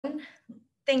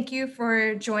Thank you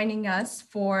for joining us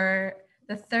for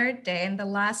the third day and the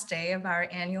last day of our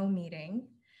annual meeting.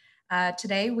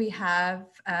 Today we have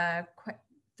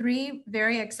three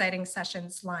very exciting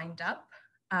sessions lined up.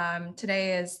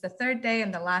 Today is the third day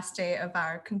and the last day of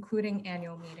our concluding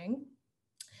annual meeting.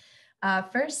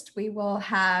 First, we will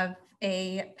have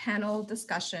a panel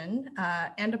discussion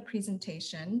and a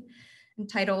presentation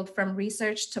entitled From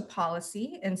Research to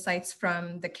Policy, Insights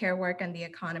from the Care Work and the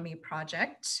Economy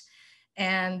Project.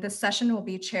 And this session will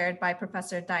be chaired by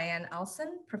Professor Diane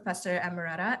Elson, Professor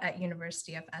Emerita at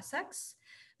University of Essex.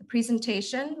 The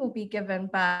presentation will be given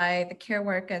by the Care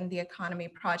Work and the Economy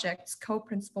Project's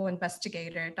co-principal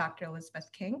investigator, Dr.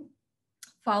 Elizabeth King.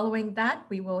 Following that,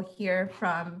 we will hear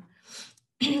from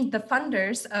the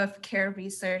funders of Care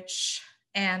Research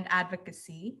and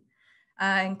Advocacy,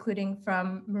 including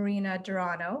from Marina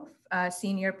Durano,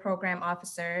 Senior Program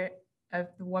Officer of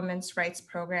the Women's Rights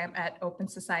Program at Open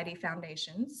Society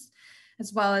Foundations,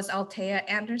 as well as Althea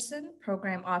Anderson,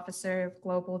 Program Officer of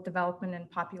Global Development and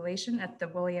Population at the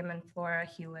William and Flora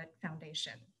Hewlett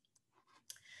Foundation.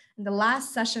 And the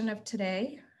last session of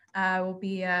today will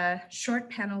be a short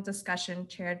panel discussion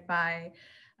chaired by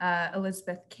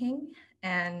Elizabeth King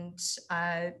and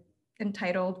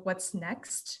entitled What's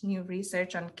Next? New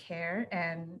Research on Care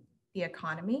and the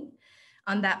Economy.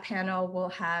 On that panel, we'll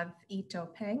have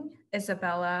Peng,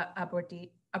 Isabella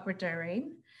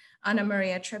Aboderin, Anna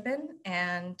Maria Tribin,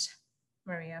 and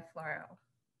Maria Floro.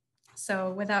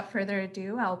 So without further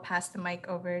ado, I'll pass the mic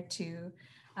over to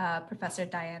Professor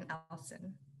Diane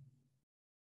Elson.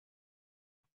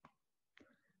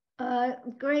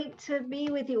 Great to be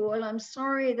with you all. I'm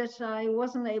sorry that I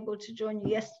wasn't able to join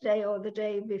you yesterday or the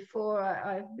day before.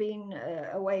 I've been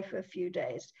away for a few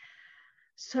days.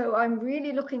 So I'm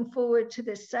really looking forward to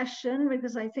this session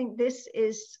because I think this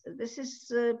is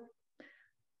the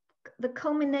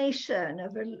culmination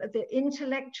of the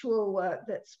intellectual work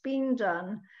that's been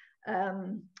done,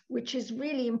 which is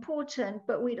really important,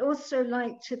 but we'd also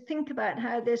like to think about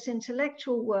how this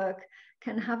intellectual work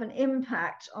can have an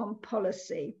impact on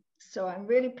policy. So I'm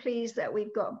really pleased that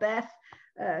we've got Beth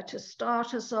to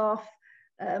start us off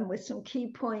with some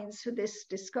key points for this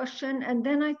discussion. And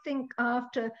then I think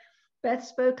after Beth's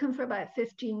spoken for about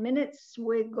 15 minutes,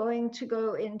 we're going to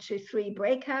go into 3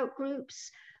 breakout groups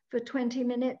for 20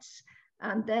 minutes.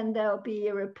 And then there'll be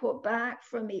a report back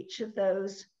from each of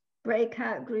those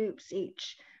breakout groups,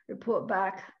 each report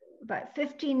back about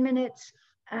 15 minutes.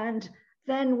 And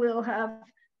then we'll have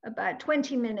about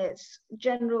 20 minutes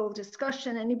general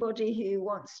discussion. Anybody who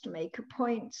wants to make a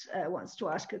point, wants to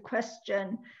ask a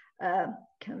question,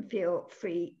 can feel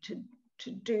free to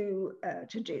do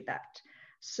that.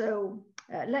 So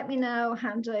let me now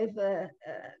hand over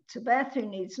to Beth, who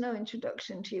needs no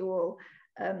introduction to you all,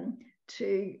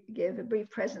 to give a brief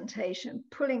presentation,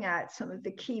 pulling out some of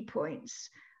the key points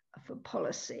for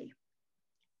policy.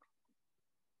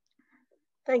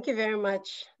 Thank you very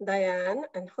much, Diane,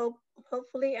 and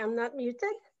hopefully I'm not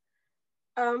muted.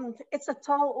 It's a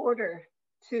tall order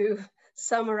to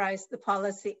summarize the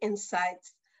policy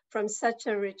insights from such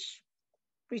a rich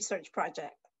research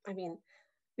project. I mean,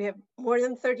 we have more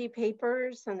than 30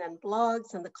 papers and then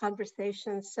blogs and the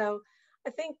conversations. So I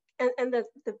think, and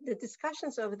the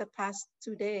discussions over the past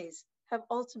 2 days have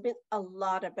also been a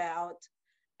lot about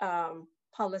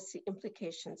policy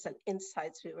implications and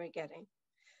insights we were getting.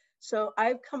 So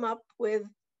I've come up with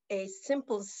a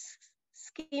simple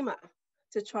schema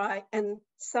to try and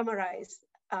summarize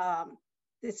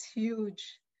this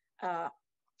huge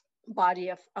body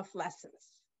of lessons.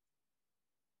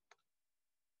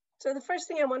 So the first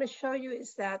thing I want to show you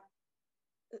is that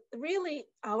really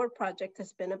our project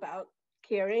has been about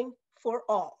caring for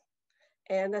all.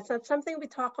 And that's not something we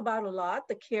talk about a lot,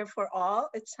 the care for all.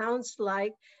 It sounds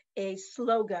like a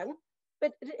slogan,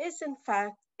 but it is in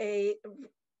fact a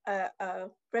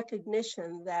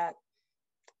recognition that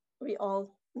we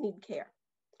all need care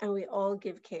and we all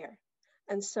give care.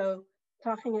 And so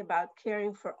talking about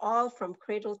caring for all from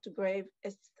cradle to grave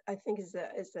is, I think, is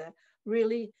a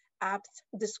really apt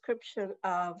description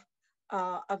of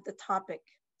the topic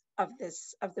of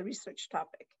the research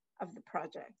topic of the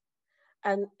project.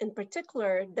 And in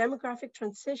particular, demographic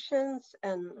transitions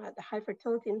and the high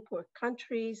fertility in poor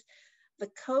countries,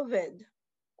 the COVID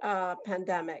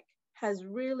pandemic has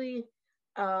really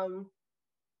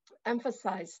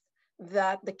emphasized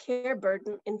that the care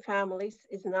burden in families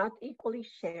is not equally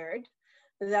shared.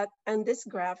 And this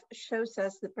graph shows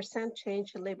us the percent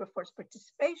change in labor force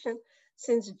participation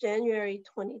since January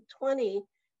 2020,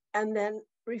 and then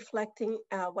reflecting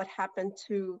what happened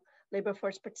to labor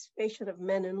force participation of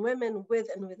men and women with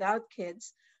and without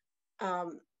kids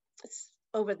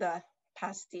over the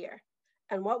past year.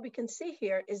 And what we can see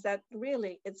here is that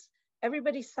really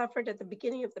everybody suffered at the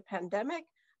beginning of the pandemic,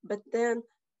 but then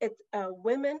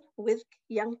women with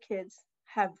young kids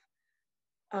have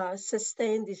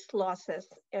sustained these losses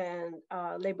and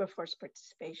labor force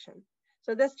participation.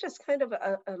 So that's just kind of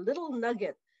a little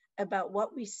nugget about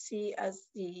what we see as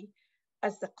the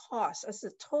cost, as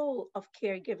the toll of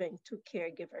caregiving to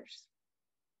caregivers.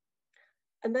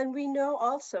 And then we know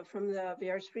also from the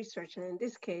various research, and in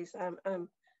this case, I'm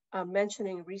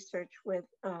mentioning research with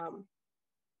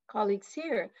colleagues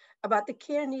here about the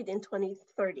care need in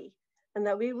 2030, and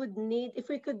that we would need, if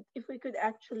we could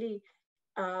actually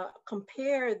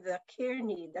compare the care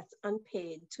need that's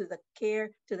unpaid to the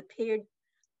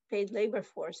paid labor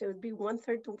force, it would be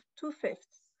 1/3 to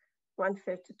 2/5,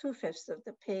 1/5 to 2/5 of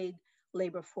the paid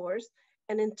labor force.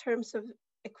 And in terms of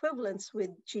equivalence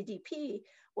with GDP,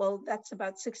 well, that's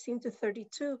about 16 to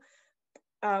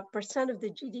 32% of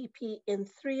the GDP in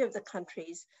 3 of the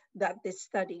countries that this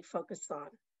study focused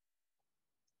on.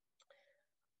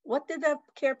 What did the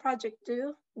CARE project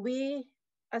do?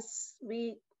 As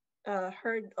we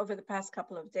heard over the past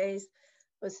couple of days,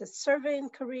 was a survey in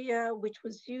Korea, which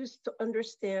was used to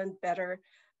understand better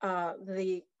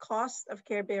the cost of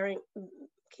caregiving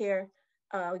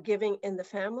in the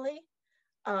family.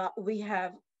 We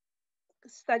have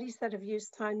studies that have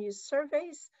used time-use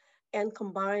surveys and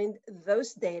combined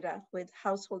those data with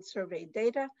household survey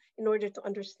data in order to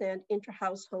understand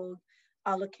inter-household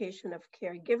allocation of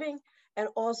caregiving. And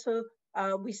also,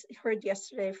 we heard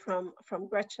yesterday from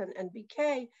Gretchen and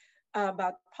BK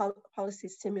about policy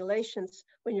simulations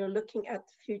when you're looking at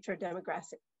future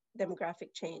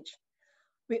demographic change.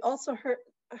 We also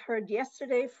heard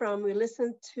yesterday we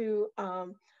listened to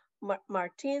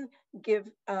Martin give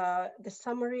the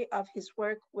summary of his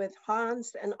work with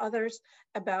Hans and others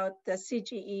about the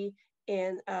CGE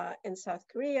in South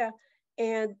Korea.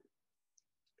 And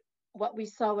what we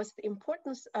saw was the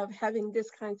importance of having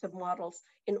these kinds of models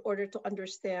in order to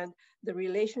understand the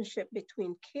relationship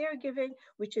between caregiving,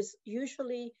 which is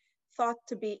usually thought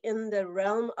to be in the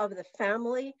realm of the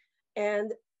family,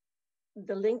 and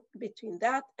the link between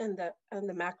that and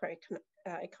the macro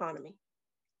economy.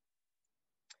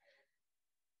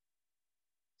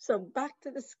 So back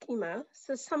to the schema.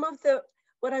 So some of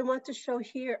what I want to show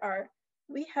here are,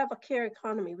 we have a care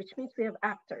economy, which means we have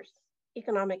actors,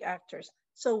 economic actors.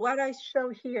 So what I show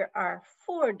here are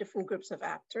 4 different groups of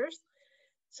actors.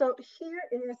 So here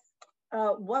is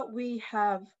what we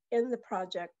have in the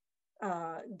project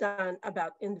done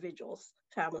about individuals,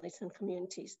 families, and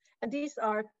communities. And these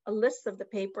are a list of the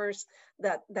papers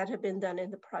that have been done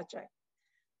in the project.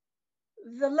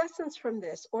 The lessons from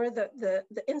this, or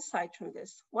the insight from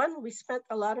this: 1, we spent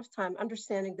a lot of time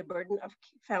understanding the burden of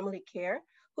family care,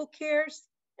 who cares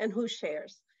and who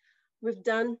shares. We've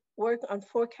done work on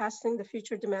forecasting the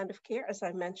future demand of care, as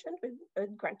I mentioned,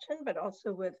 with Gretchen, but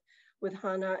also with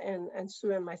Hannah and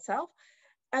Sue and myself.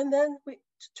 And then we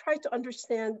try to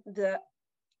understand the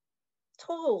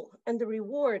toll and the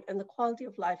reward and the quality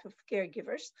of life of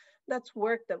caregivers. That's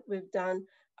work that we've done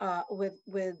with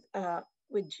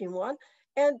Suwon,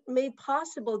 and made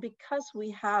possible because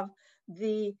we have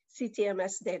the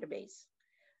CTMS database.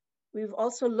 We've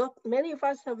also many of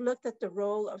us have looked at the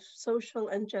role of social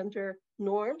and gender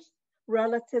norms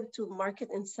relative to market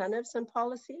incentives and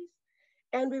policies.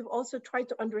 And we've also tried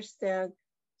to understand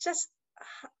just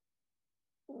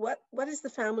what is the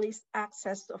family's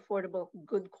access to affordable,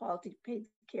 good quality paid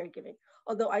caregiving.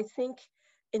 Although I think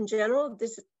in general,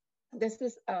 this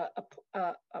is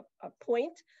a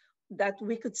point that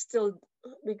we could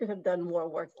have done more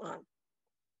work on.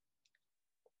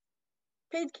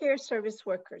 Paid care service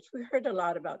workers, we heard a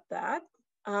lot about that,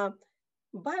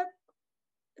 but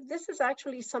this is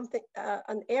actually something,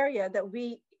 an area that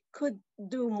we could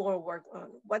do more work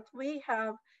on. What we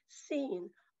have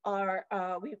seen are,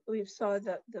 we saw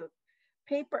the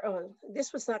paper,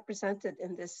 this was not presented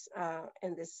in this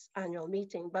annual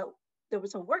meeting, but there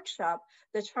was a workshop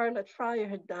that Charlotte Fryer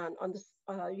had done on this,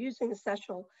 using a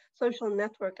social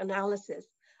network analysis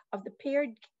of the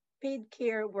paid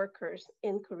care workers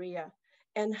in Korea,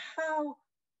 and how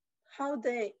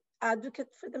they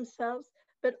advocate for themselves,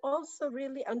 but also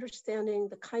really understanding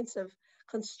the kinds of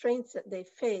constraints that they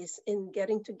face in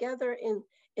getting together, in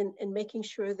making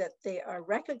sure that they are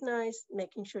recognized,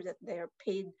 making sure that they are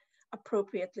paid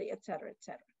appropriately, et cetera, et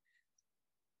cetera.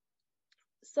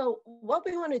 So what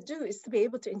we want to do is to be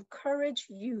able to encourage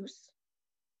use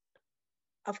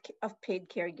of paid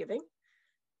caregiving,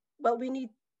 but we need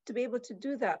to be able to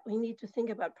do that, we need to think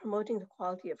about promoting the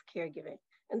quality of caregiving.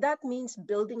 And that means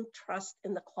building trust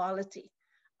in the quality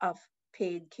of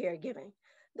paid caregiving.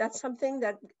 That's something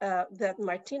that, that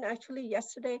Martina actually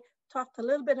yesterday talked a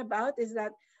little bit about, is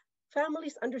that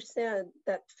families understand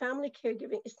that family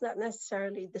caregiving is not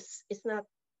necessarily this, it's not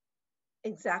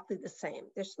exactly the same.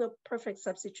 There's no perfect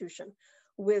substitution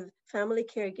with family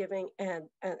caregiving and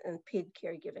paid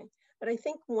caregiving. But I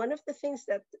think one of the things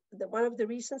that, one of the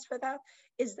reasons for that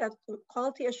is that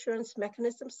quality assurance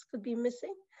mechanisms could be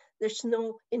missing. There's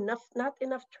not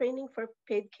enough training for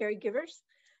paid caregivers.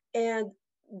 And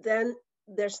then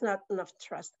there's not enough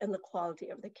trust in the quality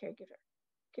of the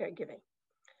caregiving.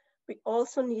 We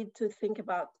also need to think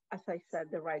about, as I said,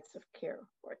 the rights of care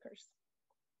workers.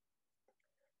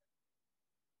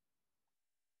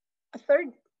 A third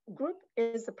group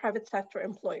is the private sector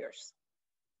employers.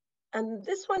 And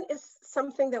this one is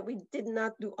something that we did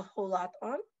not do a whole lot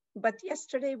on, but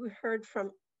yesterday we heard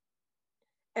from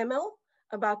Emil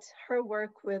about her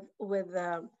work with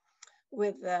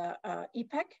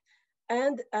EPEC.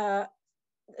 And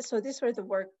so these were the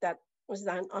work that was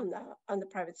done on the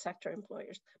private sector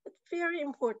employers. But very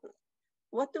important,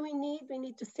 what do we need? We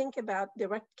need to think about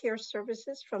direct care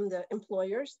services from the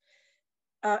employers,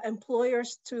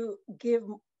 employers to give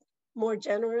more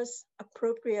generous,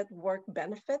 appropriate work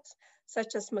benefits,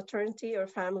 such as maternity or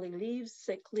family leave,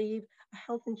 sick leave, a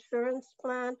health insurance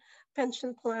plan,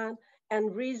 pension plan,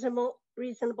 and reasonable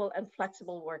and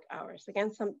flexible work hours.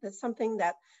 Again, that's something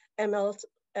that ML's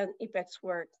and EPEC's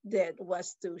work did,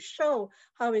 was to show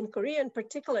how in Korea in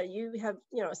particular, you have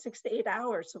 6 to 8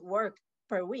 hours of work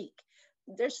per week.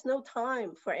 There's no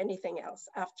time for anything else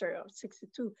after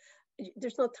 62.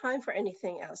 There's no time for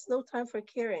anything else, no time for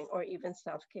caring or even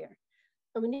self-care.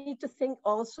 And we need to think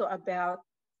also about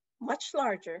much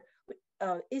larger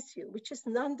issue, which is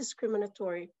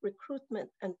non-discriminatory recruitment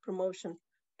and promotion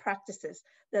practices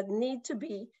that need to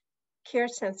be care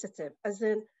sensitive, as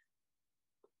in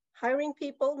hiring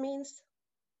people means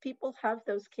people have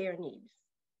those care needs.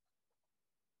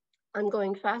 I'm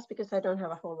going fast because I don't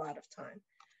have a whole lot of time.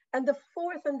 And the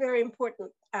fourth and very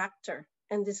important actor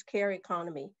in this care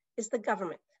economy is the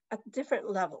government at different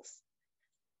levels.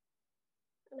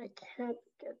 And I can't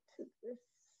get to this.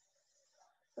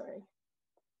 Sorry,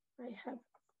 I have,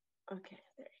 okay,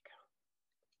 there you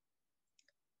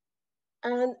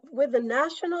go. And with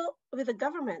the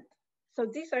government, so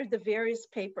these are the various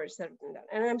papers that have been done.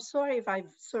 And I'm sorry if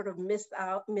I've sort of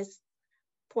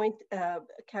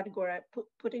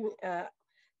putting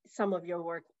some of your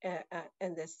work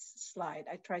in this slide.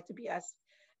 I try to be as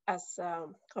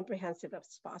comprehensive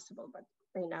as possible, but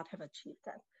may not have achieved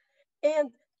that.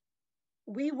 And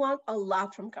we want a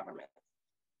lot from government.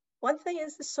 One thing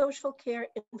is the social care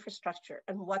infrastructure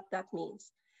and what that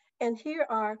means. And here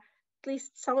are at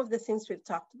least some of the things we've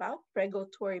talked about: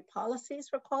 regulatory policies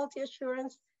for quality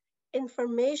assurance,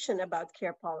 information about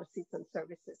care policies and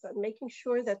services, and making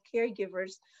sure that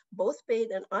caregivers, both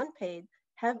paid and unpaid,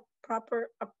 have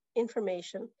proper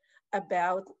information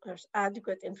about, or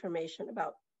adequate information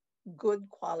about good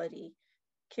quality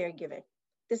caregiving.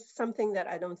 This is something that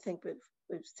I don't think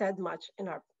we've said much in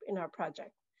our project.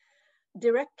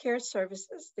 Direct care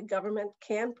services, the government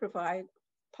can provide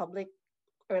public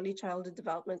early childhood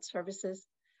development services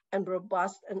and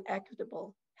robust and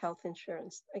equitable health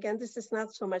insurance. Again, this is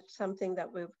not so much something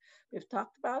that we've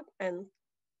talked about and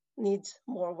needs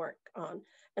more work on.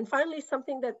 And finally,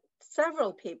 something that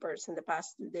several papers in the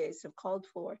past 2 days have called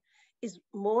for is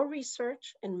more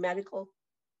research in medical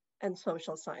and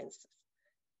social sciences.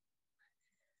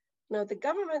 Now, the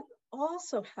government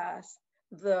also has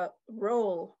the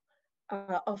role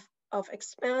of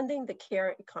expanding the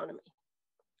care economy.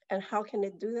 And how can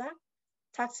it do that?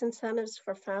 Tax incentives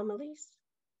for families,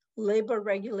 labor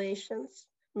regulations,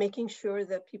 making sure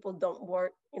that people don't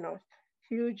work,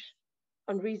 huge,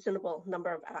 unreasonable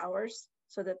number of hours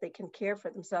so that they can care for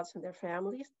themselves and their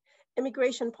families.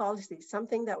 Immigration policy,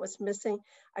 something that was missing,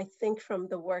 I think, from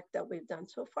the work that we've done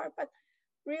so far. But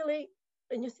really,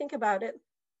 when you think about it,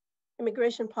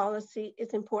 immigration policy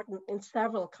is important in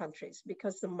several countries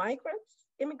because the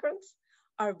immigrants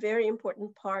are a very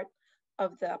important part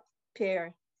of the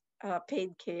paid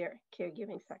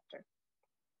caregiving sector.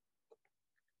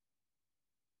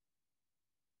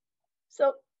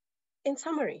 So in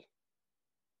summary,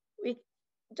 we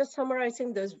just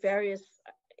summarizing those various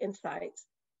insights.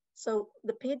 So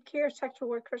the paid care sector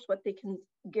workers, what they can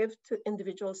give to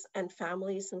individuals and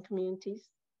families and communities,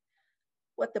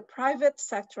 what the private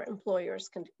sector employers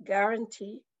can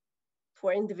guarantee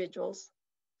for individuals,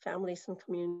 families, and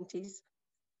communities,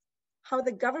 how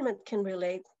the government can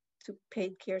relate to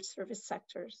paid care service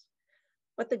sectors,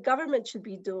 what the government should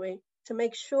be doing to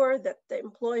make sure that the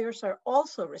employers are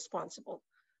also responsible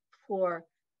for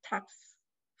tax,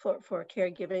 for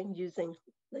caregiving using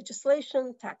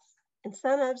legislation, tax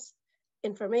incentives,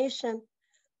 information,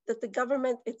 that the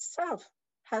government itself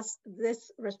has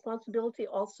this responsibility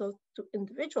also to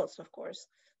individuals, of course,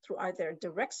 through either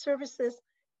direct services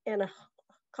and a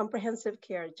comprehensive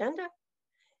care agenda.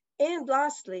 And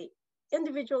lastly,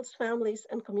 individuals, families,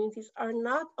 and communities are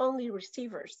not only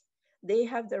receivers, they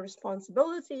have the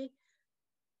responsibility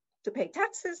to pay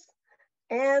taxes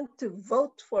and to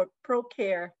vote for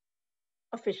pro-care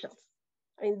officials.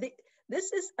 I mean,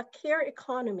 this is a care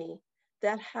economy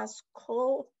that has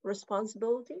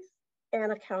co-responsibilities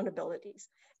and accountabilities.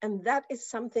 And that is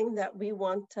something that we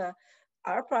want to,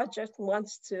 our project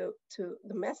wants to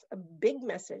a big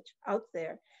message out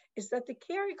there is that the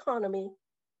care economy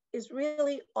is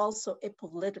really also a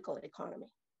political economy.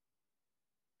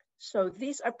 So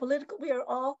these are political, we are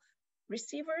all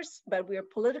receivers, but we are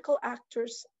political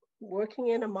actors working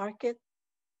in a market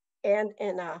and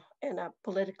in a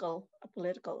political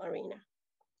arena.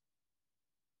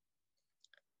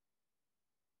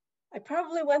 I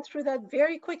probably went through that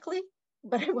very quickly,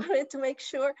 but I wanted to make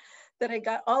sure that I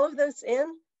got all of those in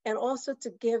and also to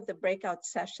give the breakout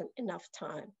session enough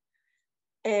time.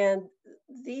 And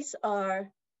these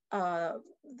are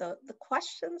the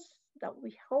questions that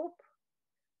we hope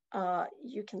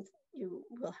you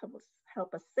will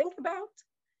help us think about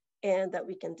and that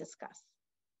we can discuss.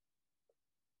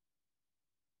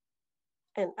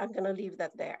 And I'm gonna leave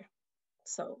that there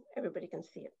so everybody can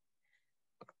see it.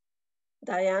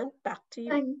 Diane, back to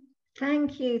you.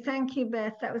 Thank you,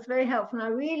 Beth. That was very helpful. And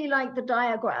I really like the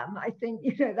diagram. I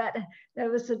think, that there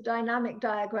was a dynamic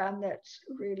diagram that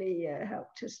really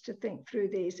helped us to think through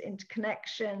these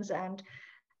interconnections and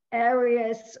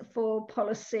areas for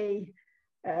policy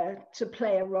to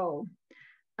play a role.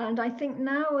 And I think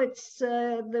now it's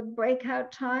the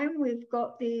breakout time. We've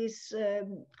got these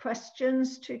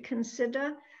questions to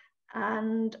consider,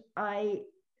 and I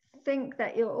think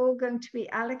that you're all going to be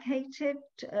allocated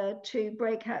to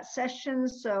breakout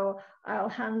sessions. So I'll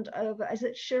hand over, is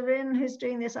it Shirin who's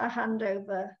doing this? I'll hand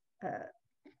over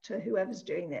to whoever's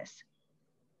doing this.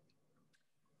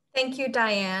 Thank you,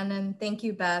 Diane, and thank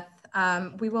you, Beth.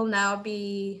 We will now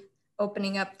be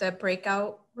opening up the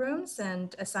breakout rooms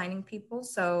and assigning people.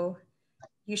 So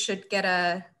you should get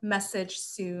a message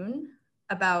soon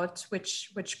about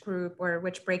which group or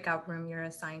which breakout room you're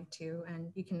assigned to,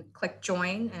 and you can click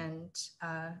join and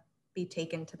be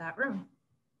taken to that room.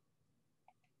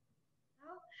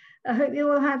 I hope you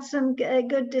all had some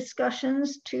good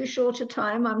discussions. Too short a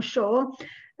time, I'm sure,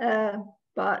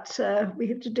 but we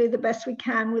have to do the best we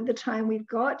can with the time we've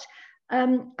got.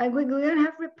 We're going to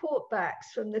have report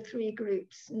backs from the three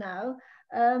groups now.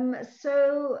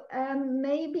 Maybe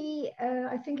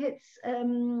I think it's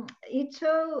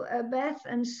Ito, Beth,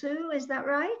 and Sue, is that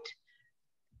right?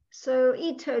 So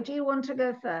Ito, do you want to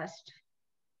go first?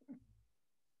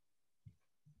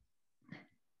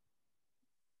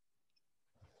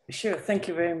 Sure, thank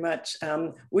you very much.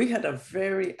 We had a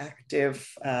very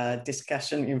active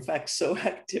discussion, in fact, so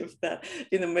active that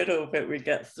in the middle of it, we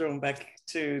got thrown back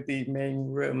to the main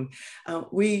room.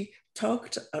 We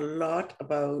talked a lot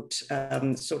about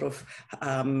in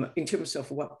terms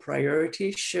of what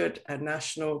priorities should a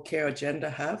national care agenda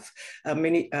have.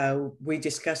 We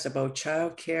discussed about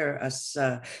childcare as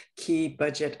a key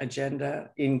budget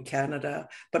agenda in Canada,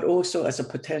 but also as a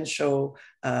potential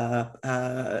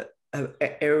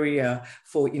area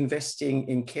for investing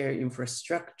in care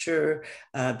infrastructure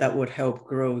that would help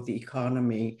grow the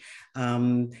economy.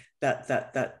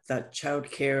 That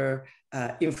childcare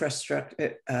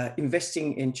infrastructure,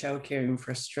 investing in childcare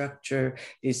infrastructure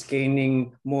is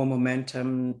gaining more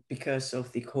momentum because of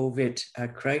the COVID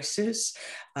crisis.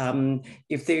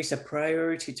 If there's a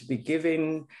priority to be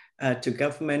given to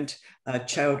government,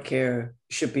 childcare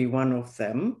should be one of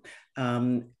them.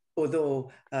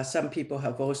 Although some people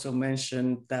have also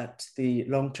mentioned that the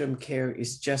long-term care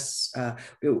is just,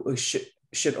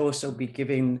 should also be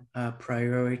given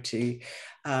priority.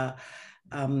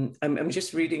 I'm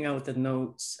just reading out the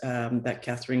notes that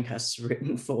Catherine has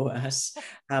written for us.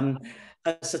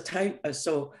 As a time,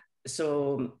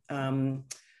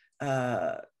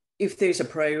 if there's a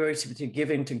priority to be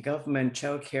given to government,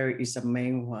 childcare is a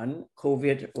main one.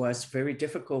 COVID was very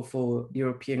difficult for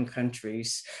European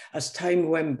countries. As time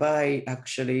went by,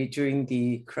 actually, during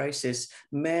the crisis,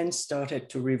 men started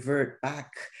to revert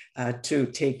back to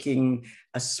taking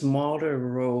a smaller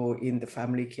role in the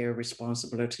family care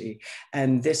responsibility.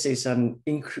 And this is an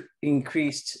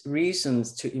increased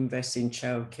reasons to invest in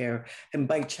childcare. And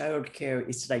by childcare,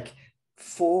 it's like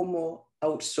formal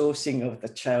outsourcing of the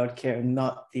childcare,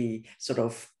 not the sort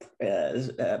of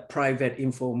private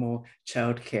informal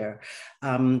childcare.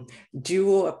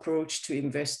 Dual approach to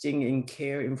investing in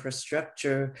care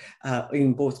infrastructure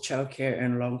in both childcare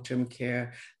and long-term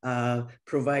care,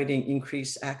 providing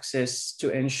increased access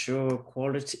to ensure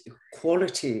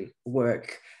quality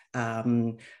work,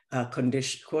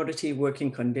 quality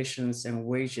working conditions and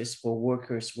wages for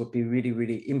workers would be really,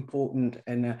 really important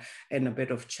and a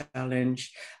bit of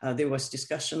challenge. There was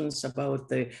discussions about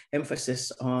the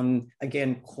emphasis on,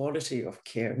 again, quality of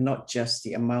care, not just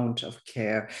the amount of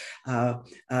care.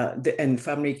 And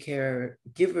family care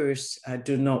givers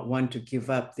do not want to give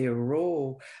up their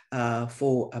role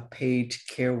for a paid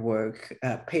care work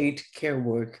that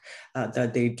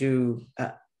they do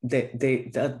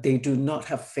that they do not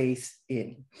have faith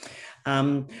in.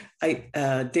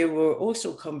 There were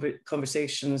also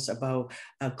conversations about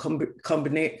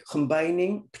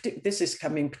combining, this is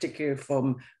coming particularly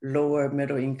from lower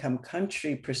middle income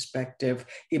country perspective.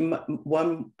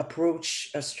 One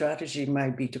approach, a strategy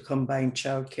might be to combine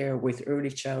childcare with early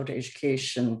child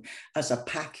education as a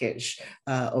package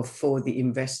for the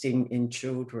investing in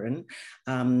children.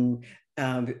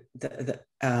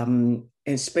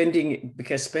 And spending,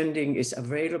 because spending is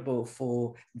available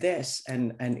for this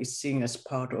and is seen as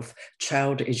part of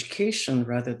child education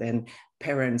rather than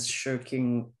parents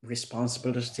shirking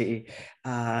responsibility,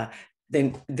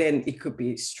 then it could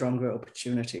be stronger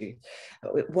opportunity.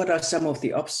 What are some of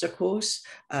the obstacles?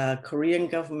 Korean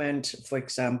government, for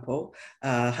example,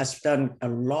 has done a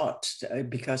lot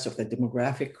because of the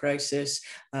demographic crisis,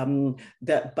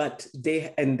 but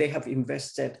they have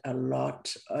invested a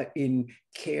lot in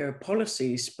care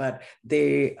policies, but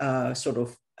they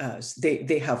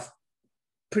they have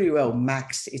pretty well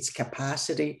maxed its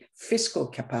capacity, fiscal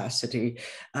capacity,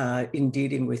 in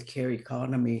dealing with care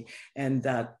economy, and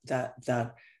that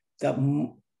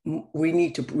we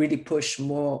need to really push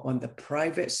more on the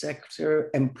private sector,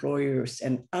 employers,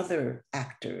 and other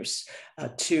actors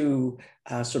to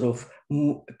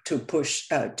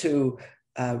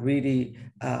really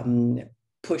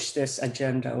push this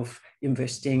agenda of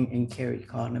investing in care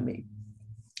economy.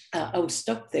 I'll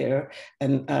stop there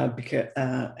and have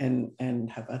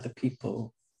other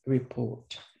people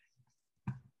report.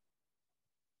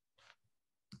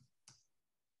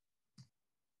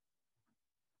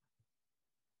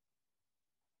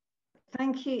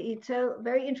 Thank you, Ito.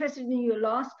 Very interested in your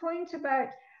last point about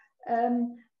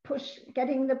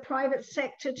getting the private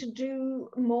sector to do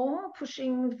more,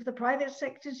 pushing the private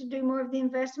sector to do more of the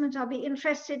investment. I'll be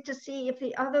interested to see if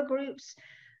the other groups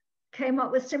came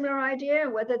up with similar idea,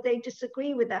 whether they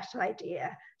disagree with that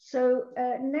idea. So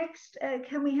next,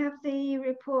 can we have the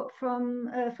report from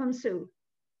Sue?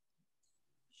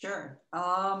 Sure.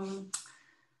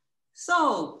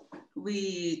 So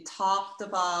we talked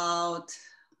about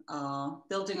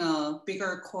building a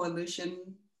bigger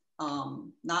coalition,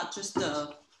 not just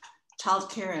the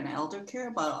childcare and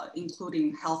eldercare, but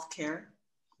including healthcare.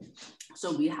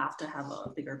 So we have to have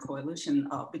a bigger coalition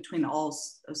between all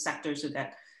sectors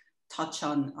that touch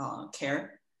on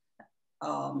care.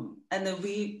 And then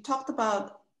we talked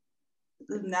about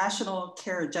the national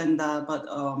care agenda, but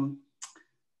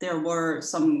there was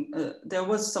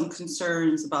some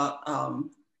concerns about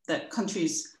that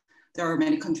countries, there are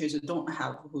many countries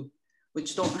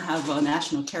which don't have a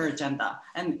national care agenda.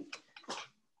 And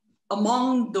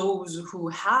among those who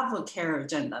have a care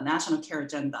agenda, national care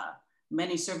agenda,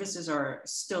 many services are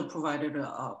still provided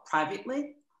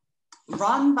privately,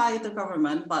 run by the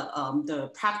government, but the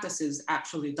practice is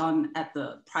actually done at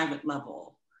the private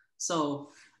level.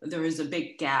 So there is a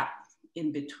big gap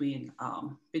in between,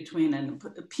 and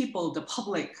people, the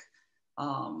public,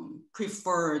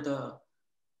 prefer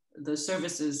the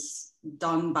services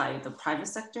done by the private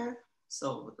sector.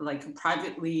 So like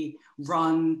privately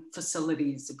run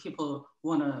facilities, people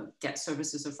want to get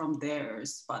services from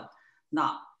theirs, but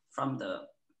not from the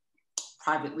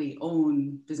privately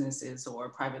owned businesses or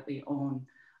privately owned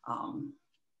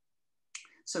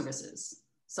services.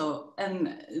 So,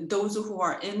 and those who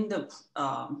are in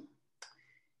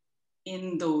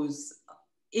those,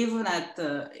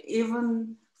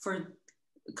 even for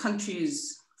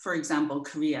countries, for example,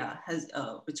 Korea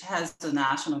which has the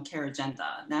national care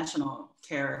agenda, national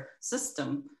care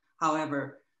system.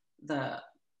 However,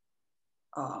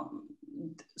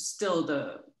 still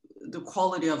the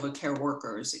quality of the care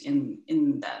workers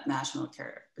in that national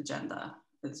care agenda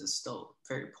is still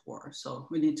very poor. So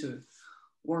we need to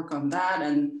work on that.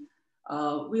 And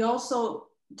we also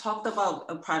talked about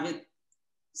a private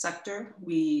sector.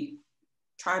 We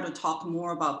try to talk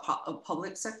more about a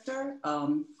public sector,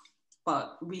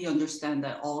 but we understand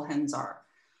that all hands are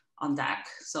on deck.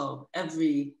 So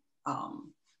every,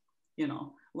 you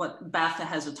know, what Beth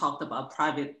has talked about,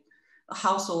 private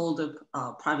household,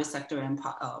 private sector and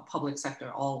public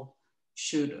sector all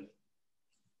should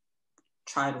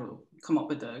try to come up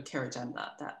with a care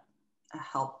agenda that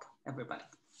help everybody.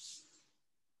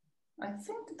 I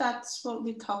think that's what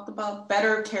we talked about.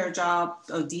 Better care job,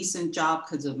 a decent job,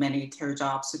 because of many care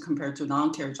jobs compared to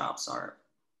non-care jobs are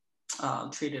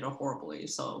treated horribly.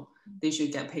 So they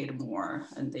should get paid more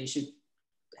and they should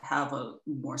have a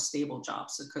more stable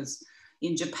jobs. Because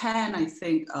in Japan, I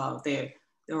think there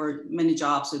are many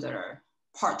jobs that are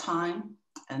part-time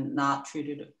and not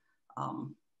treated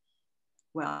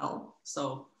well.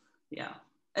 So yeah,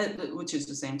 which is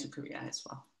the same to Korea as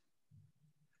well.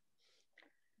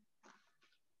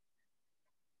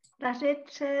 That it,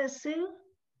 Sue?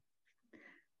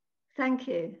 Thank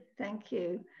you, thank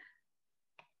you.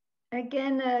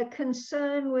 Again, a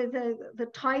concern with the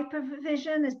type of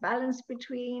vision is balance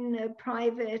between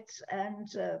private and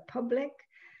public.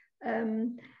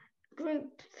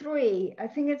 Group 3, I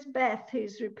think it's Beth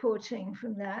who's reporting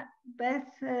from that. Beth,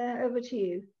 over to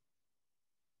you.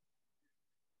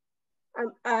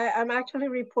 I'm actually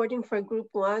reporting for Group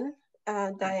 1,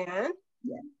 Diane.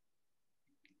 Yeah.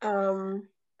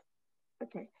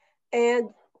 Okay,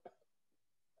 and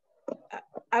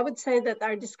I would say that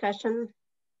our discussion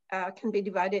can be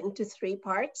divided into 3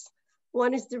 parts.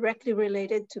 One is directly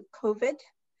related to COVID,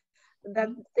 that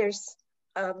there's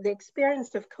the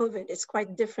experience of COVID is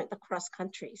quite different across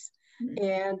countries.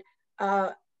 And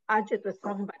Ajit was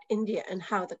talking about India and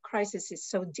how the crisis is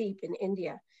so deep in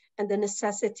India and the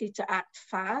necessity to act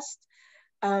fast.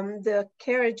 The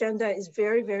care agenda is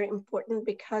very, very important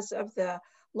because of the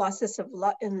losses of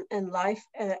in life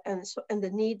and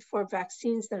the need for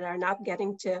vaccines that are not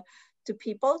getting to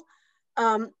people.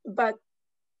 But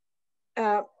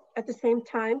at the same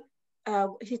time,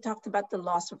 he talked about the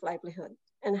loss of livelihood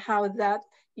and how that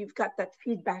you've got that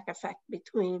feedback effect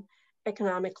between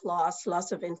economic loss,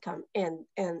 loss of income, and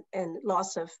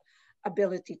loss of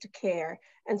ability to care.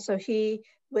 And so he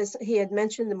had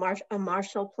mentioned a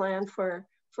Marshall Plan for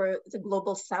the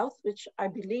Global South, which I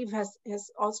believe has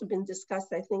also been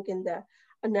discussed, I think, in the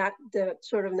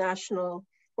sort of national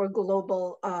or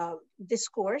global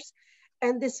discourse.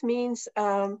 And this means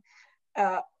that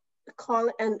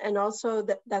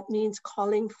means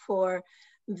calling for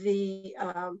the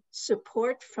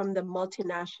support from the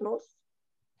multinationals,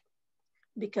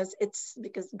 because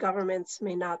governments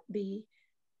may not be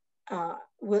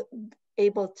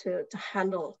able to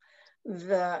handle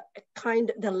the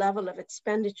level of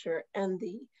expenditure and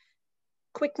the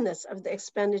quickness of the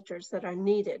expenditures that are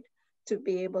needed to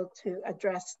be able to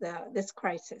address this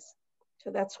crisis.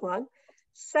 So that's one.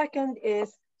 Second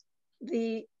is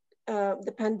the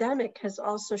pandemic has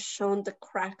also shown the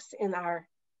cracks in our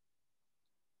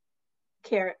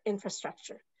care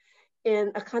infrastructure.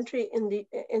 In a country in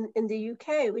the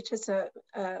UK, which is a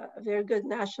very good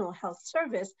national health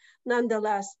service,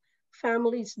 nonetheless,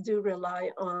 families do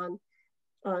rely on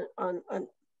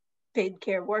paid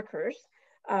care workers.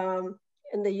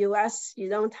 In the US, you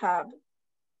don't have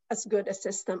as good a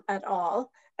system at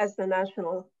all as the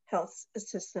national health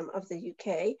system of the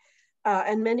UK.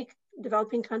 And many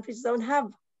developing countries don't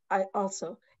have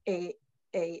also a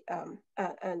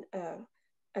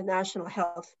national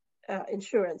health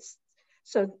insurance.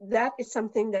 So that is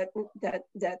something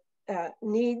that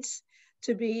needs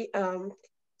to be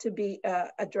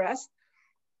addressed.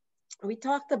 We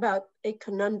talked about a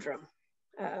conundrum.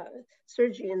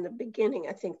 Sergi in the beginning,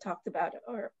 I think, talked about it,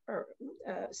 or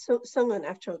Seung-Eun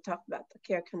actually talked about the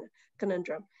care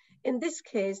conundrum. In this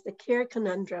case, the care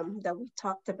conundrum that we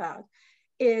talked about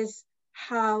is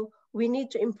how we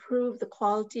need to improve the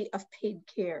quality of paid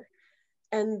care.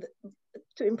 And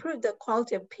to improve the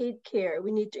quality of paid care,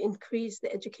 we need to increase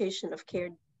the education of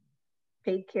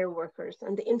paid care workers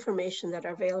and the information that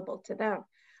are available to them.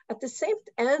 At the same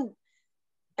end,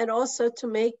 and also to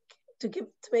make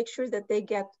sure that they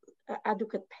get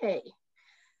adequate pay.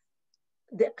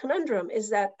 The conundrum is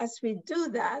that as we do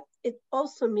that, it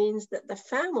also means that the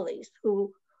families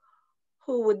who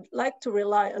would like to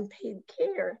rely on paid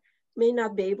care may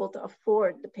not be able to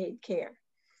afford the paid care.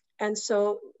 And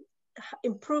so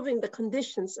improving the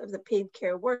conditions of the paid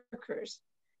care workers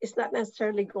is not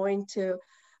necessarily going to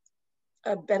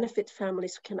benefit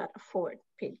families who cannot afford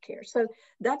paid care. So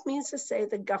that means to say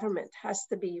the government has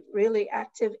to be really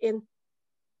active in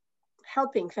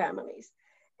helping families.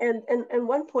 And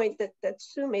one point that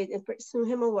Sue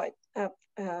Himmelwhite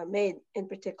made in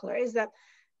particular is that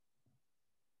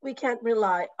we can't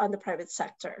rely on the private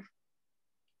sector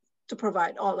to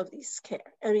provide all of these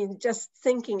care. I mean, just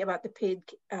thinking about the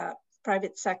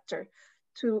private sector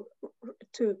to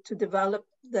develop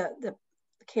the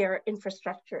care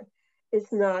infrastructure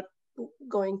is not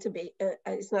going to be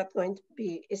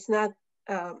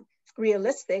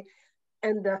realistic.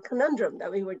 And the conundrum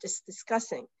that we were just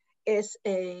discussing is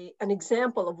an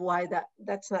example of why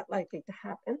that's not likely to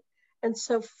happen. And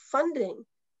so funding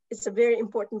is a very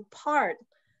important part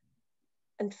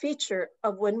and feature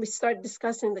of when we start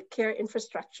discussing the care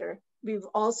infrastructure. We've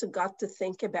also got to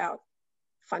think about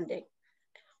funding,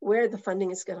 where the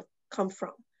funding is going to come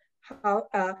from. How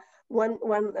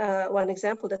one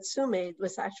example that Sue made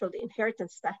was actually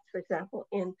inheritance tax, for example,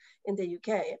 in the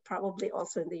UK, probably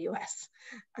also in the US,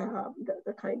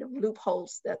 the kind of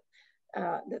loopholes that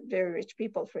very rich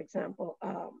people, for example,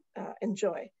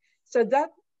 enjoy. So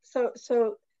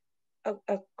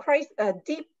a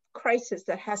deep crisis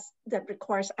that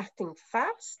requires acting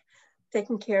fast,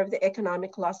 taking care of the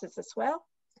economic losses as well,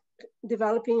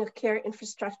 developing a care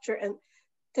infrastructure and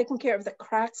taking care of the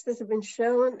cracks that have been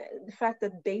shown, the fact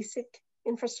that basic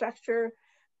infrastructure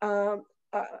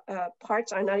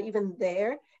parts are not even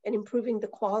there, and improving the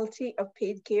quality of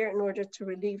paid care in order to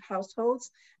relieve households.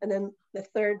 And then the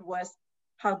third was,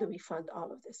 how do we fund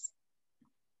all of this?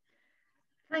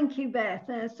 Thank you, Beth.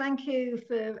 Thank you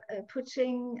for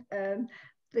putting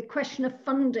the question of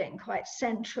funding quite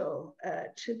central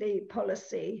to the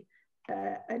policy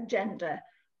agenda.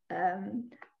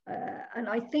 And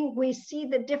I think we see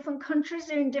that different countries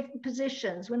are in different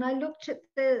positions. When I looked at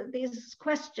these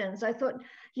questions, I thought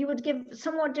you would give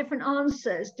somewhat different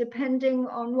answers depending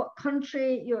on what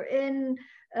country you're in,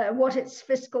 what its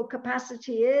fiscal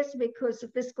capacity is, because the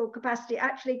fiscal capacity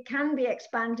actually can be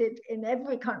expanded in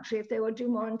every country if they will do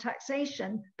more on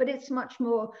taxation, but it's much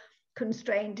more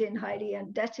constrained in highly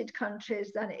indebted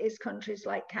countries than it is countries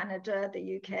like Canada,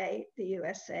 the UK, the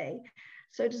USA.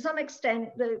 So to some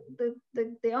extent,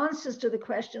 the answers to the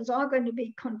questions are going to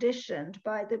be conditioned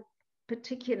by the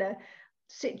particular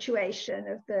situation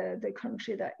of the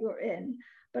country that you're in.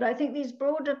 But I think these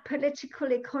broader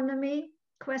political economy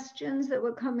questions that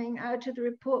were coming out of the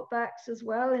report backs as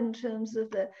well, in terms of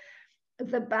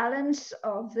the balance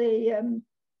of the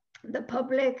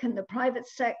public and the private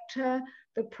sector,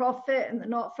 the profit and the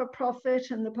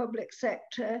not-for-profit and the public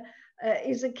sector,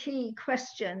 is a key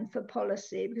question for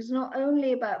policy, because not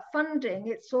only about funding,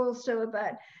 it's also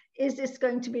about, is this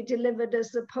going to be delivered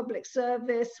as a public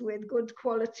service with good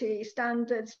quality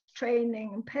standards, training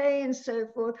and pay and so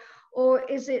forth, or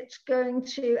is it going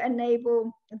to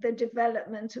enable the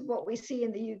development of what we see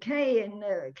in the UK in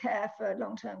care for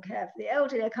long-term care for the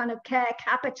elderly, a kind of care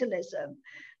capitalism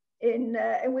in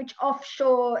which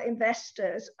offshore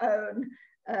investors own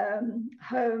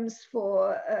homes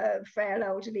for frail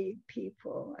elderly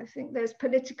people. I think those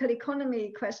political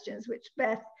economy questions, which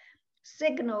Beth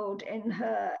signaled in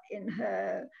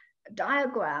her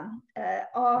diagram,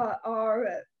 are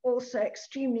also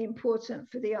extremely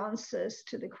important for the answers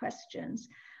to the questions.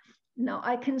 Now,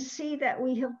 I can see that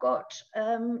we have got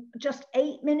just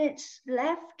 8 minutes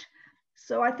left,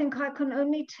 so I think I can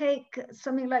only take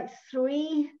something like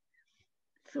three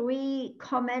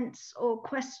comments or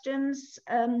questions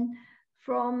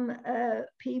from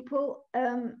people.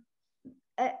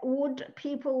 Would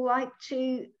people like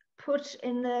to put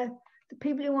in the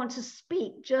people who want to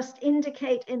speak, just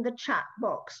indicate in the chat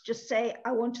box, just say,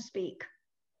 I want to speak,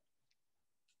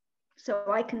 so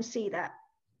I can see that.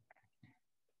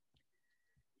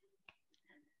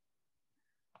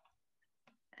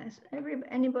 Has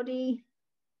anybody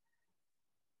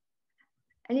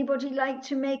like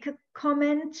to make a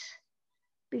comment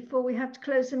before we have to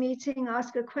close the meeting,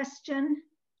 ask a question?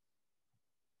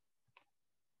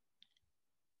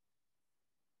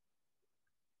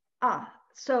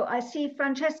 So I see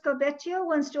Francesco Becchio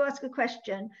wants to ask a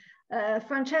question.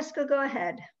 Francesco, go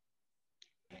ahead.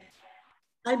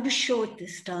 I'll be short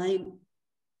this time.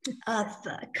 I've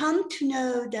come to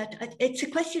know that it's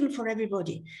a question for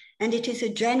everybody, and it is a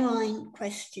genuine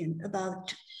question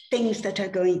about things that are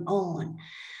going on.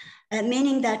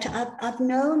 Meaning that I've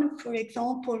known, for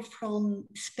example, from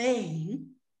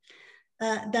Spain,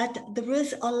 that there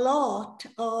is a lot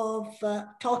of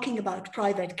talking about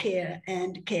private care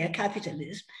and care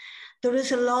capitalism. There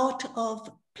is a lot of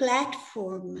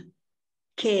platform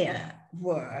care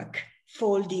work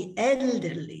for the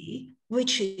elderly,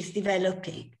 which is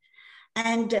developing.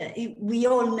 And we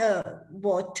all know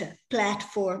what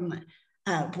platform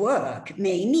work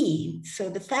may mean. So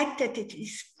the fact that it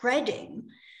is spreading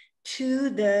to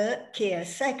the care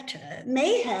sector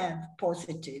may have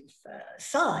positive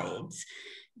sides,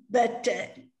 but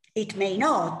it may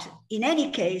not. In any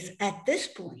case, at this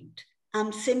point,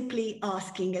 I'm simply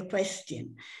asking a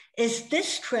question. Is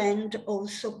this trend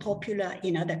also popular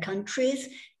in other countries?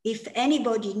 If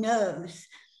anybody knows,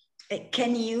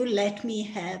 can you let me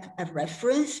have a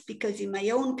reference? Because in my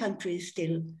own country it's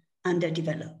still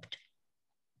underdeveloped.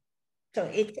 So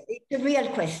it's a real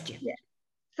question. Yeah.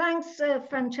 Thanks,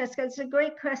 Francesca. It's a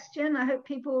great question. I hope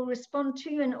people will respond to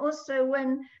you. And also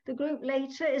when the group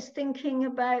later is thinking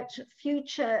about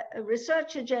future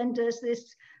research agendas,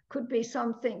 this could be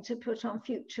something to put on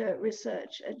future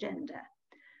research agenda.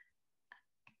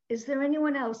 Is there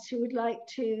anyone else who would like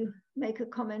to make a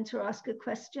comment or ask a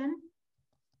question?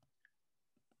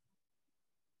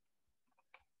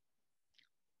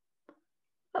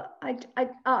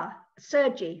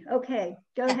 Sergi. Okay,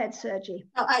 go ahead, Sergi.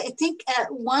 I think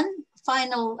one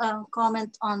final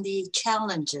comment on the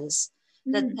challenges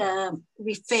that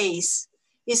we face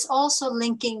is also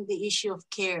linking the issue of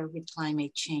care with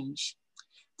climate change.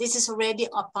 This is already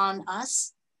upon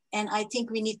us, and I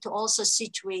think we need to also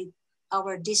situate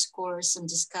our discourse and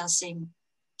discussing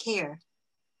care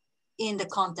in the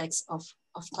context of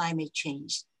climate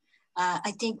change.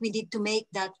 I think we need to make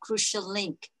that crucial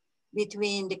link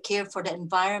between the care for the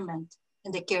environment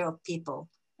and the care of people.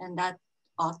 And that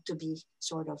ought to be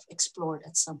sort of explored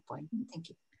at some point. Thank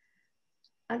you.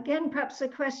 Again, perhaps a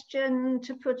question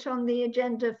to put on the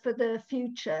agenda for the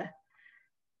future.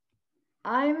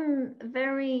 I'm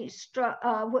very struck,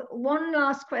 one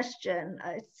last question.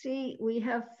 I see we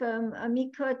have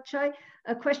Amika Chai,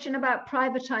 a question about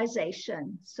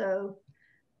privatization. So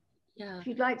yeah, if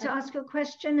you'd like to ask a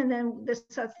question, and then this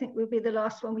I think will be the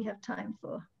last one we have time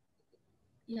for.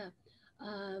 Yeah,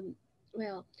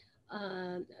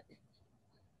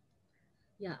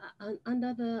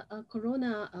 under the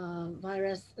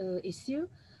coronavirus issue,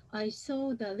 I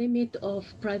saw the limit of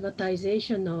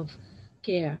privatization of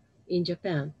care in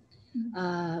Japan.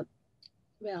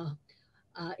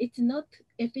 It's not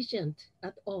efficient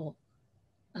at all.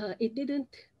 It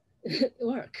didn't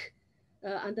work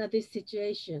under this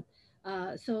situation.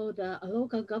 So the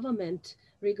local government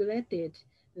regulated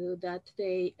that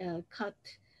they cut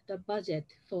the budget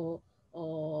for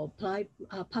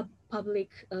public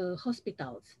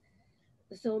hospitals.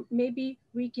 So maybe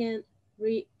we can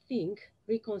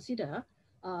reconsider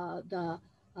the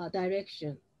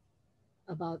direction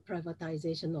about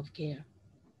privatization of care.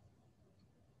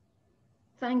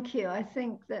 Thank you. I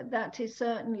think that is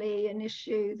certainly an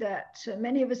issue that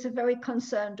many of us are very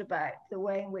concerned about, the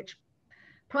way in which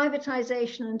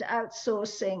privatization and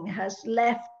outsourcing has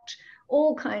left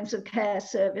all kinds of care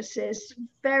services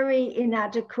very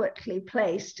inadequately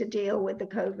placed to deal with the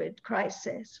COVID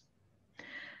crisis.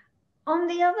 On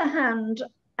the other hand,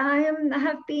 I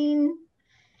have been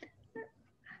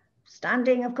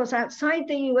standing, of course, outside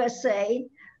the USA,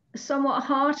 somewhat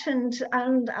heartened,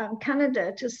 and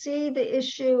Canada, to see the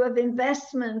issue of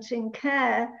investment in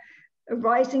care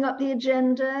rising up the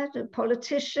agenda, the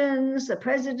politicians, the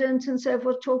president and so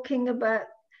forth, talking about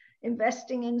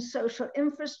investing in social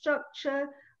infrastructure,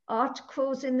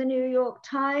 articles in the New York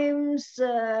Times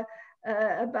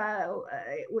about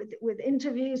with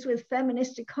interviews with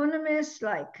feminist economists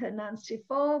like Nancy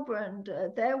Fabre and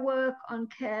their work on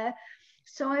care.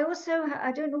 So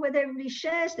I don't know whether everybody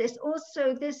shares this,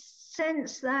 also this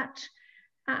sense that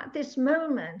at this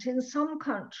moment in some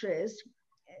countries,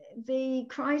 the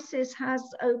crisis has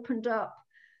opened up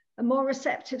a more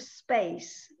receptive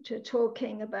space to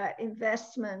talking about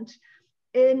investment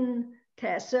in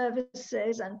care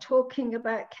services and talking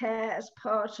about care as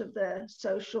part of the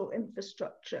social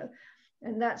infrastructure.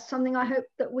 And that's something I hope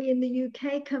that we in the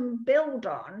UK can build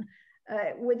on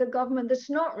with a government that's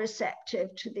not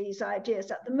receptive to these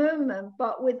ideas at the moment,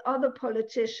 but with other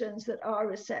politicians that are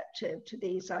receptive to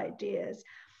these ideas.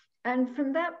 And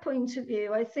from that point of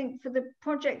view, I think for the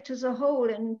project as a whole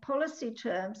in policy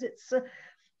terms,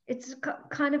 it's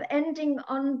kind of ending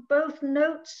on both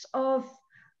notes of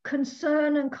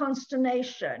concern and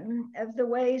consternation of the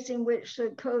ways in which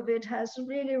COVID has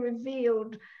really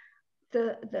revealed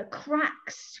the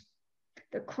cracks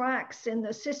in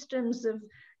the systems of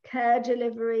care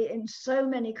delivery in so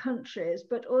many countries,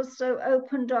 but also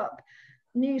opened up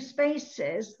new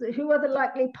spaces. Who are the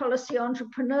likely policy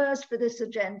entrepreneurs for this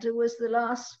agenda was the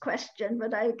last question,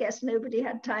 but I guess nobody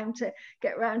had time to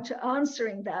get around to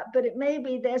answering that. But it may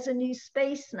be there's a new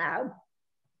space now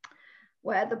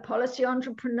where the policy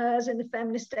entrepreneurs in the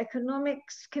feminist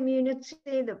economics community,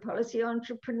 the policy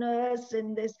entrepreneurs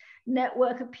in this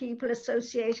network of people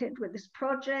associated with this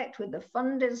project, with the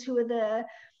funders who are there,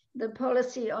 the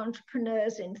policy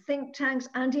entrepreneurs in think tanks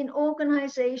and in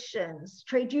organizations,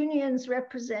 trade unions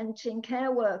representing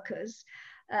care workers,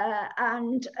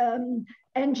 and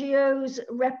NGOs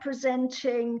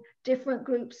representing different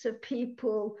groups of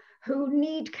people who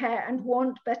need care and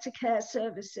want better care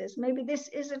services. Maybe this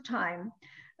is a time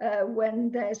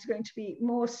when there's going to be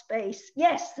more space.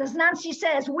 Yes, as Nancy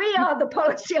says, we are the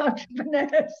policy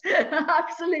entrepreneurs.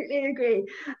 Absolutely agree.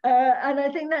 And I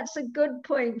think that's a good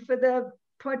point for the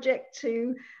project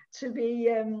to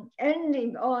be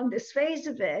ending on this phase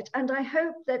of it. And I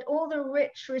hope that all the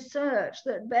rich research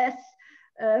that Beth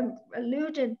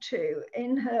alluded to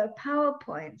in her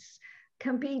PowerPoints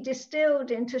can be distilled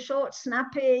into short,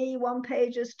 snappy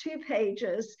 1-pagers,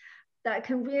 2-pagers that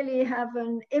can really have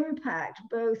an impact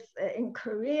both in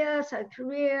Korea, South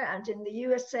Korea, and in the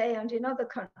USA and in other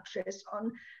countries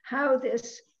on how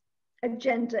this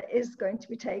agenda is going to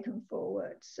be taken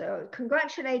forward. So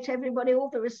congratulate everybody, all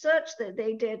the research that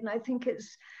they did. And I think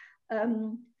it's,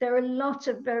 there are a lot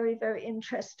of very, very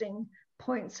interesting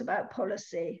points about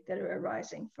policy that are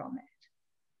arising from it.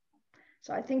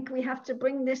 So I think we have to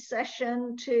bring this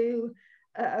session to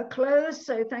a close.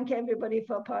 So thank you everybody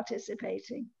for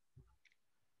participating.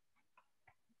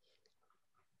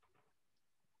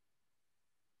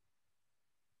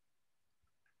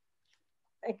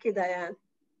 Thank you, Diane.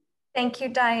 Thank you,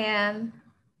 Diane.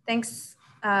 Thanks,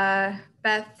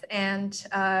 Beth, and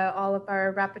all of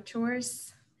our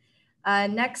rapporteurs.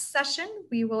 Next session,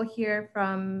 we will hear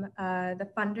from the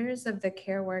funders of the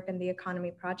Care Work and the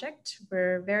Economy Project.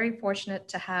 We're very fortunate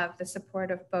to have the support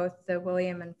of both the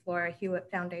William and Flora Hewlett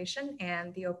Foundation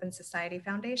and the Open Society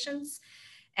Foundations.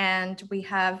 And we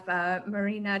have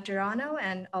Marina Durano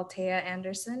and Althea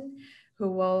Anderson, who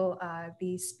will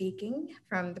be speaking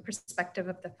from the perspective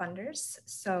of the funders.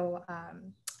 So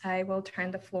I will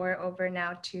turn the floor over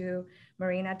now to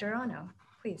Marina Durano.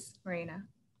 Please, Marina.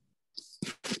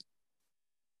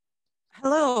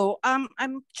 Hello,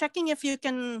 I'm checking if you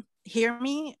can hear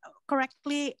me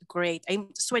correctly. Great, I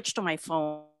switched to my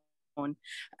phone.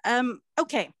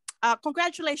 Okay,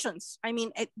 congratulations. I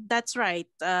mean, that's right.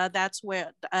 That's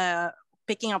where,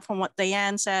 picking up from what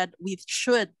Diane said, we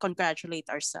should congratulate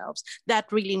ourselves.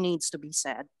 That really needs to be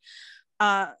said.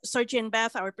 Sergi and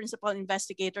Beth, our principal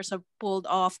investigators, have pulled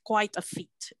off quite a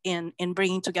feat in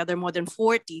bringing together more than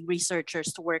 40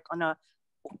 researchers to work on a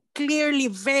clearly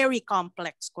very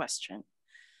complex question.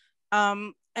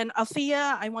 And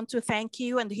Althea, I want to thank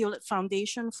you and the Hewlett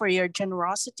Foundation for your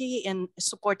generosity in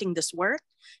supporting this work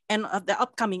and the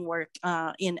upcoming work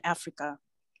in Africa.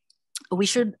 We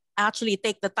should actually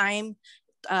take the time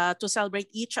to celebrate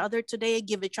each other today,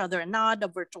 give each other a nod, a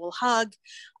virtual hug.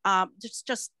 It's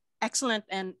just excellent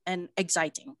and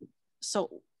exciting.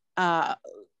 So,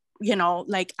 you know,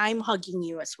 like I'm hugging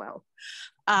you as well.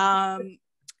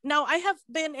 Now, I have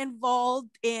been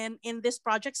involved in this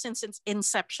project since its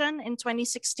inception in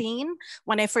 2016,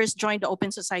 when I first joined the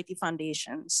Open Society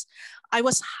Foundations. I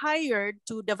was hired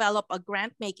to develop a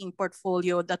grant-making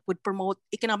portfolio that would promote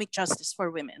economic justice for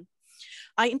women.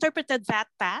 I interpreted that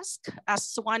task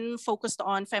as one focused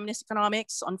on feminist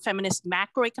economics, on feminist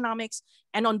macroeconomics,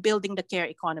 and on building the care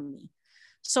economy.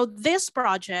 So this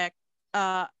project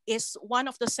is one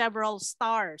of the several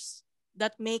stars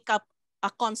that make up a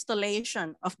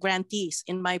constellation of grantees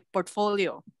in my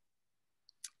portfolio.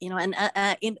 You know, and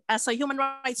as a human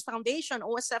rights foundation,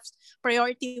 OSF's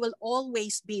priority will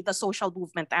always be the social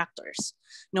movement actors.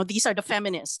 You know, these are the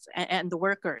feminists and the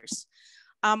workers.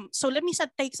 So let me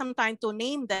take some time to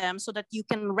name them so that you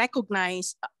can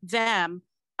recognize them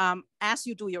as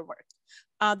you do your work.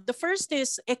 The first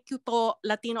is Equito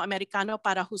Latinoamericano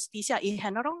para Justicia y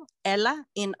Género, ELA,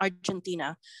 in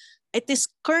Argentina. It is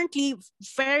currently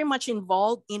very much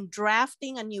involved in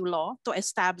drafting a new law to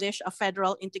establish a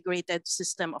federal integrated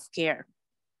system of care.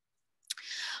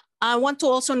 I want to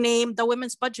also name the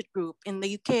Women's Budget Group in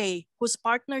the UK, whose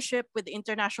partnership with the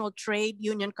International Trade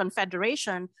Union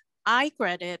Confederation I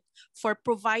credit for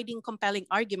providing compelling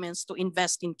arguments to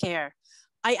invest in care.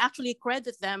 I actually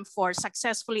credit them for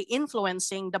successfully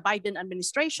influencing the Biden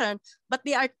administration, but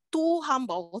they are too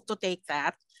humble to take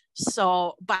that.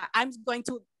 So, but I'm going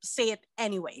to say it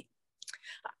anyway.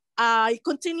 I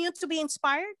continue to be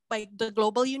inspired by the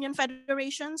Global Union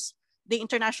Federations. The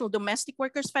International Domestic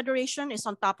Workers Federation is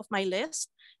on top of my list.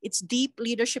 Its deep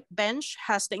leadership bench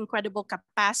has the incredible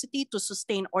capacity to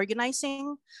sustain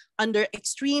organizing under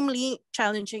extremely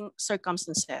challenging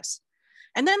circumstances.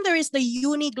 And then there is the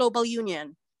UNI Global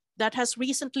Union that has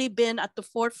recently been at the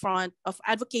forefront of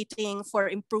advocating for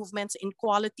improvements in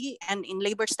quality and in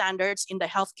labor standards in the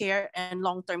healthcare and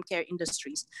long-term care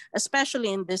industries,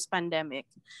 especially in this pandemic.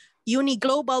 UNI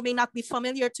Global may not be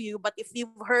familiar to you, but if you've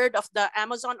heard of the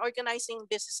Amazon organizing,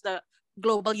 this is the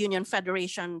Global Union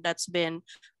Federation that's been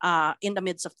in the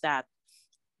midst of that.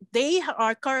 they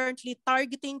are currently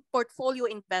targeting portfolio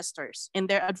investors in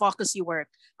their advocacy work,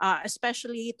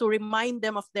 especially to remind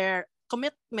them of their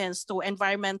commitments to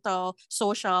environmental,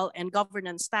 social, and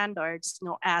governance standards,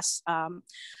 as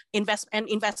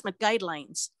investment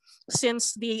guidelines.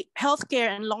 Since the healthcare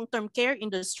and long-term care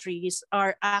industries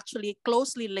are actually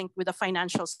closely linked with the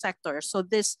financial sector, so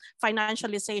this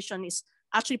financialization is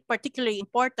actually particularly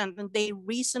important, and they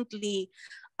recently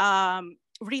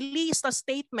released a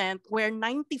statement where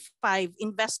 95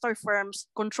 investor firms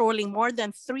controlling more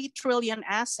than 3 trillion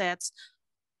assets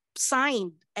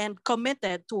signed and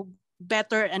committed to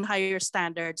better and higher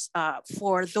standards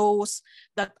for those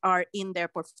that are in their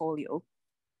portfolio.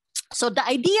 So the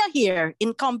idea here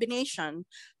in combination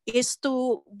is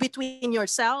to, between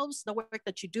yourselves, the work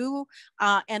that you do,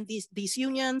 and these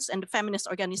unions and the feminist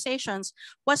organizations,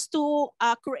 was to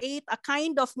create a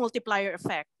kind of multiplier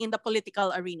effect in the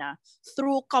political arena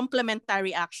through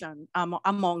complementary action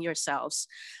among yourselves.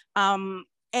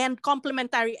 And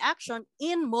complementary action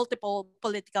in multiple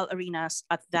political arenas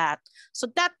at that. So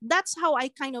that's how I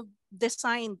kind of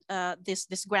designed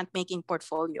this grant-making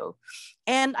portfolio.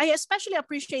 And I especially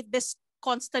appreciate this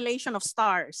constellation of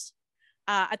stars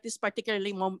at this particular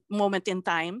moment in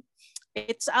time.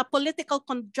 It's a political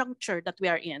conjuncture that we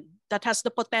are in that has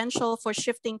the potential for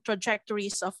shifting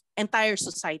trajectories of entire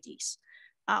societies,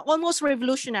 almost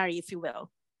revolutionary, if you will.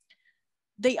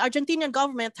 The Argentinian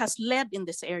government has led in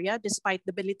this area despite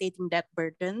debilitating debt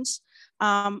burdens.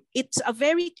 It's a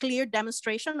very clear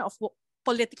demonstration of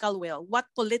political will, what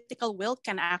political will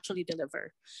can actually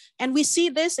deliver. And we see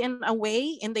this in a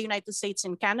way in the United States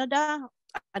and Canada,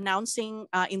 announcing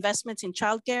investments in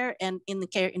childcare and in the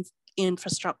care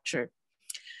infrastructure.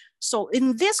 So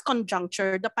in this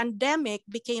conjuncture, the pandemic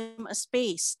became a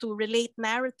space to relate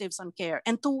narratives on care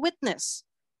and to witness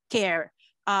care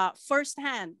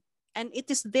firsthand. And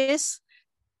it is this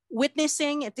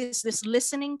witnessing, it is this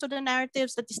listening to the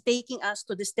narratives that is taking us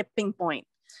to this tipping point.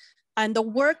 And the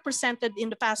work presented in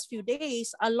the past few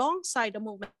days alongside the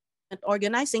movement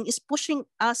organizing is pushing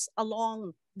us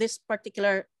along this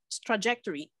particular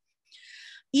trajectory.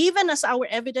 Even as our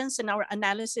evidence and our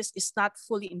analysis is not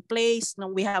fully in place,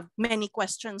 we have many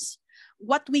questions.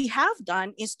 What we have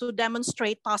done is to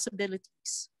demonstrate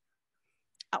possibilities.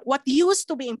 What used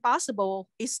to be impossible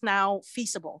is now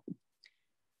feasible.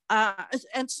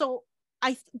 And so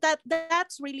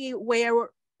that's really where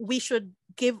we should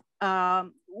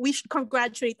we should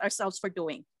congratulate ourselves for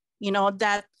doing,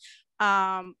 that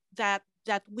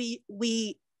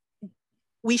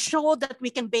we show that we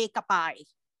can bake a pie,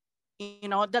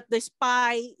 that this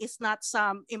pie is not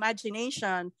some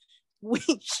imagination. We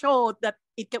showed that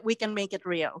we can make it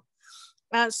real.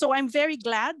 So I'm very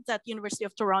glad that University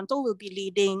of Toronto will be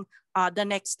leading the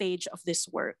next stage of this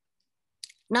work.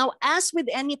 Now, as with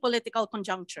any political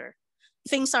conjuncture,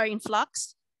 things are in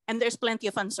flux and there's plenty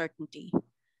of uncertainty.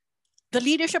 The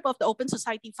leadership of the Open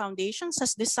Society Foundations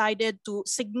has decided to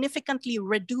significantly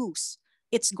reduce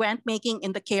its grant making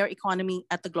in the care economy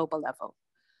at the global level.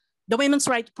 The Women's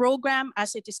Rights Program,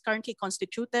 as it is currently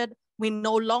constituted, will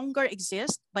no longer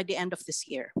exist by the end of this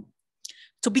year.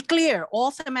 To be clear,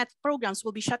 all thematic programs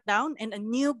will be shut down and a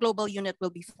new global unit will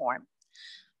be formed.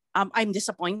 I'm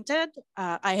disappointed.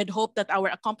 I had hoped that our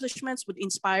accomplishments would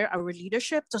inspire our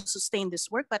leadership to sustain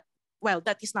this work, but well,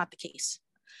 that is not the case.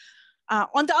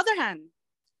 On the other hand,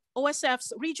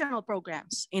 OSF's regional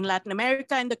programs in Latin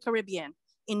America and the Caribbean,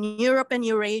 in Europe and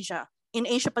Eurasia, in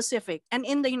Asia Pacific, and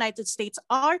in the United States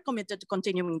are committed to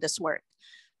continuing this work.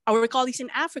 Our colleagues in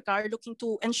Africa are looking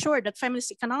to ensure that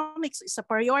feminist economics is a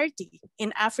priority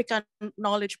in African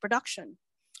knowledge production.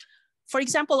 For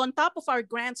example, on top of our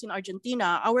grants in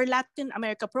Argentina, our Latin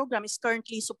America program is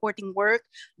currently supporting work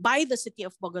by the city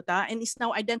of Bogota and is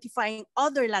now identifying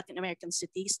other Latin American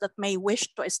cities that may wish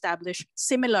to establish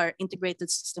similar integrated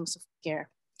systems of care.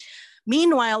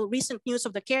 Meanwhile, recent news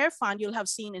of the Care Fund you'll have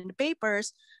seen in the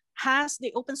papers has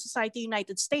the Open Society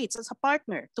United States as a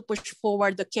partner to push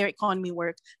forward the care economy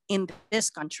work in this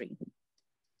country.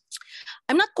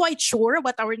 I'm not quite sure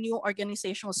what our new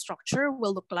organizational structure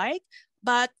will look like,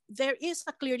 but there is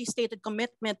a clearly stated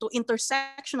commitment to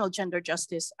intersectional gender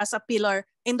justice as a pillar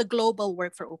in the global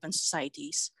work for open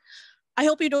societies. I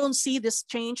hope you don't see this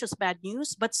change as bad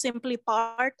news, but simply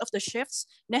part of the shifts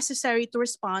necessary to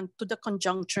respond to the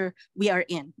conjuncture we are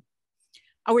in.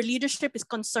 Our leadership is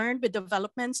concerned with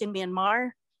developments in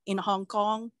Myanmar, in Hong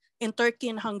Kong, in Turkey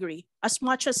and Hungary, as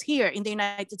much as here in the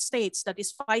United States that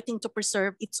is fighting to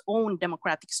preserve its own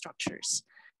democratic structures.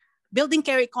 Building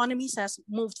care economies has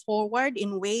moved forward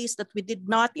in ways that we did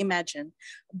not imagine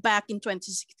back in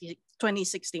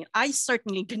 2016. I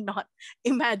certainly did not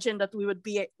imagine that we would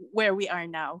be where we are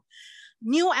now.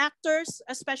 New actors,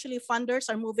 especially funders,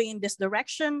 are moving in this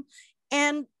direction.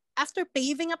 And after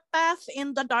paving a path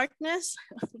in the darkness,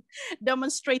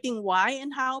 demonstrating why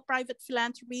and how private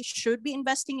philanthropy should be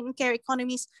investing in care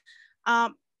economies,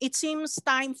 it seems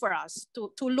time for us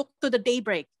to look to the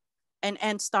daybreak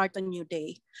and start a new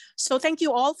day. So thank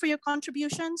you all for your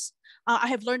contributions. I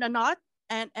have learned a lot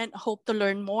and hope to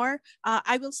learn more.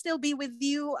 I will still be with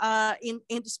you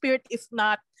in spirit, if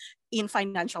not in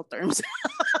financial terms.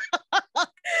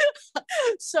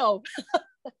 So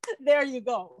there you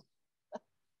go.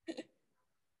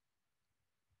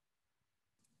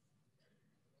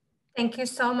 Thank you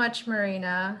so much,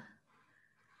 Marina.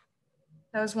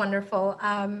 That was wonderful.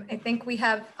 I think we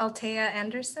have Althea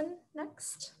Anderson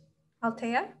next.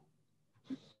 Althea?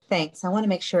 Thanks. I want to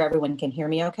make sure everyone can hear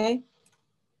me okay.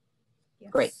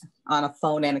 Yes. Great. On a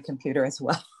phone and a computer as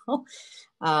well.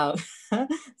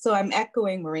 So I'm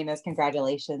echoing Marina's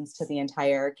congratulations to the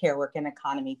entire Care Work and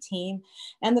Economy team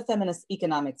and the feminist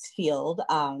economics field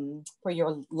for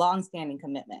your longstanding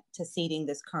commitment to seeding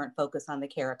this current focus on the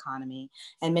care economy.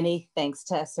 And many thanks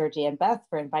to Sergi and Beth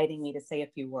for inviting me to say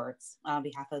a few words on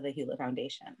behalf of the Hewlett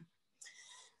Foundation.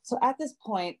 So at this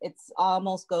point, it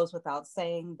almost goes without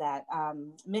saying that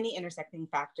many intersecting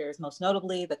factors, most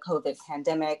notably the COVID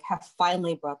pandemic, have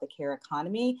finally brought the care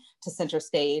economy to center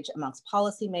stage amongst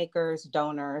policymakers,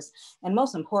 donors, and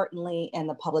most importantly, in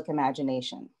the public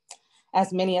imagination.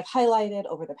 As many have highlighted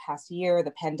over the past year,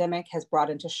 the pandemic has brought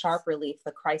into sharp relief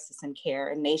the crisis in care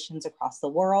in nations across the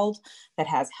world that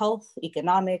has health,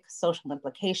 economic, social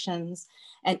implications,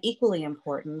 and equally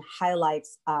important,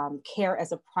 highlights care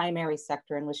as a primary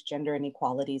sector in which gender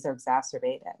inequalities are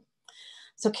exacerbated.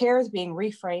 So care is being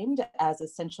reframed as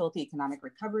essential to economic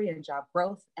recovery and job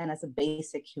growth and as a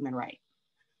basic human right.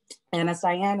 And as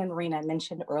Diane and Marina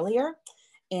mentioned earlier,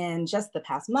 in just the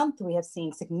past month, we have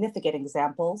seen significant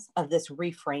examples of this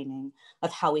reframing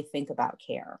of how we think about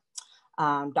care.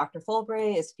 Dr.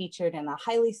 Fulbray is featured in a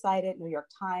highly cited New York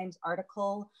Times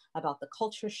article about the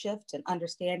culture shift and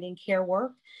understanding care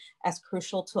work as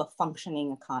crucial to a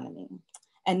functioning economy.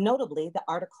 And notably, the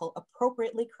article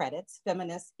appropriately credits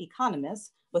feminist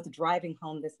economists with driving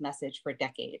home this message for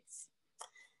decades.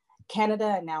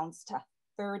 Canada announced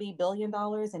 $30 billion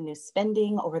in new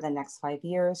spending over the next 5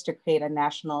 years to create a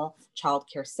national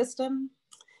childcare system.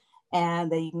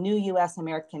 And the new US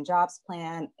American Jobs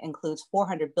Plan includes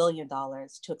 $400 billion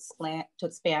to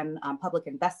expand public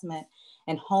investment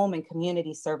in home and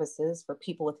community services for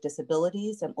people with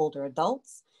disabilities and older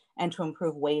adults, and to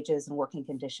improve wages and working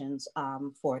conditions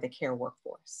for the care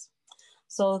workforce.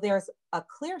 So there's a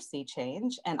clear sea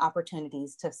change and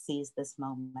opportunities to seize this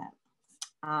moment.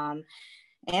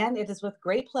 And it is with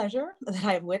great pleasure that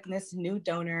I've witnessed new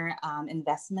donor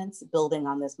investments building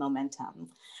on this momentum.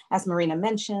 As Marina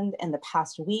mentioned, in the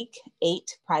past week,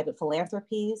 8 private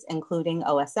philanthropies, including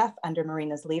OSF under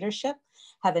Marina's leadership,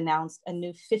 have announced a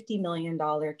new $50 million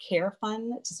care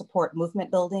fund to support movement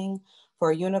building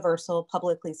for a universal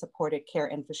publicly supported care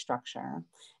infrastructure.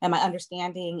 And my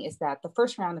understanding is that the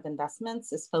first round of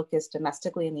investments is focused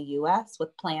domestically in the US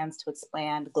with plans to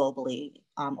expand globally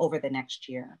over the next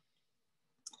year.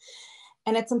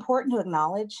 And it's important to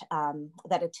acknowledge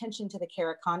that attention to the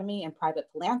care economy and private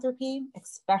philanthropy,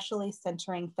 especially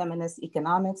centering feminist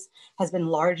economics, has been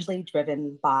largely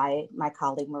driven by my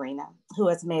colleague Marina, who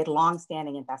has made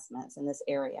longstanding investments in this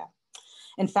area.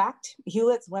 In fact,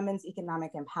 Hewlett's Women's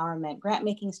Economic Empowerment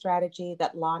grant-making strategy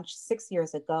that launched 6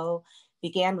 years ago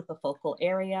began with a focal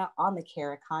area on the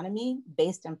care economy,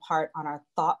 based in part on our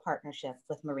thought partnership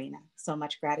with Marina. So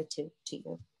much gratitude to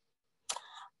you.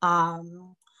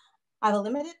 I have a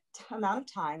limited amount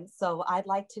of time, so I'd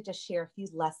like to just share a few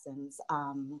lessons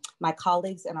my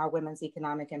colleagues in our Women's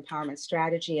Economic Empowerment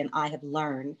Strategy and I have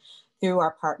learned through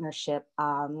our partnership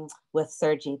with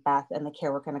Sergi, Beth, and the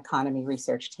Care Work and Economy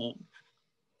research team.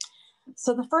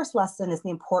 So the first lesson is the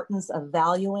importance of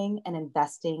valuing and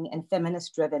investing in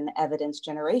feminist-driven evidence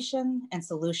generation and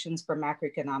solutions for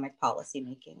macroeconomic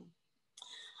policymaking.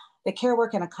 The Care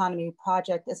Work and Economy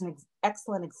project is an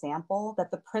excellent example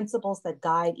that the principles that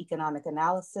guide economic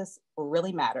analysis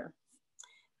really matter.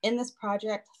 In this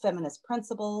project, feminist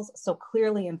principles so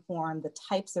clearly inform the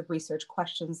types of research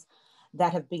questions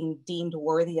that have been deemed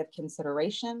worthy of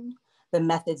consideration, the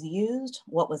methods used,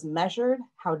 what was measured,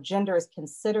 how gender is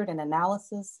considered in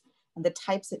analysis, and the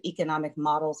types of economic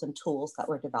models and tools that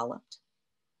were developed.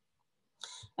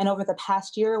 And over the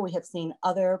past year, we have seen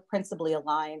other principally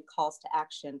aligned calls to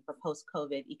action for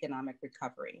post-COVID economic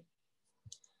recovery.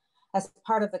 As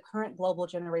part of the current Global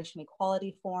Generation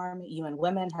Equality Forum, UN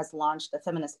Women has launched a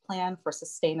feminist plan for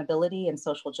sustainability and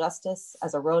social justice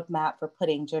as a roadmap for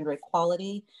putting gender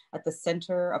equality at the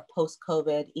center of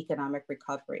post-COVID economic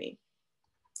recovery.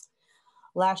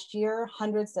 Last year,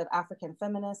 hundreds of African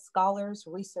feminists, scholars,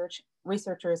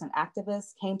 researchers, and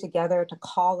activists came together to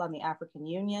call on the African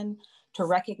Union to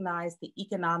recognize the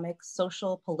economic,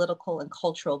 social, political, and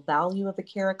cultural value of the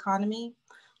care economy,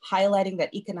 highlighting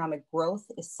that economic growth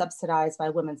is subsidized by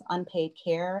women's unpaid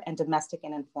care and domestic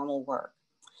and informal work,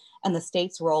 and the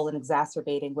state's role in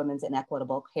exacerbating women's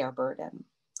inequitable care burden.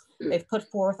 They've put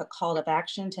forth a call of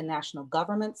action to national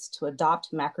governments to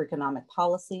adopt macroeconomic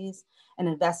policies and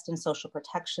invest in social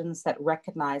protections that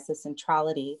recognize the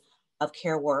centrality of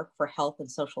care work for health and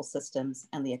social systems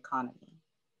and the economy.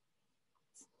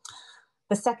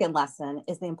 The second lesson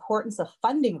is the importance of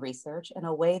funding research in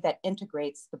a way that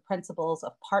integrates the principles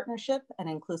of partnership and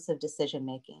inclusive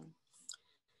decision-making.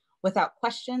 Without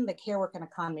question, the Care Work and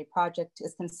Economy project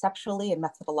is conceptually and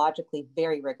methodologically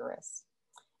very rigorous.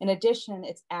 In addition,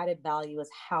 its added value is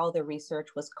how the research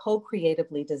was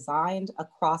co-creatively designed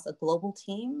across a global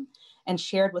team and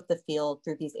shared with the field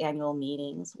through these annual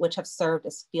meetings, which have served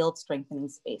as field strengthening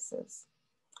spaces.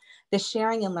 This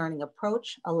sharing and learning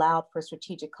approach allowed for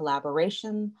strategic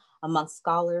collaboration among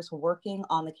scholars working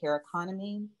on the care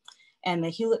economy, and the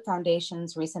Hewlett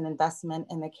Foundation's recent investment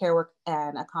in the Care Work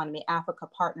and Economy Africa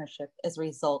partnership is a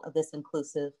result of this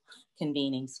inclusive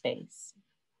convening space.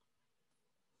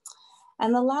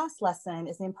 And the last lesson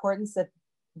is the importance of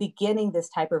beginning this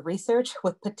type of research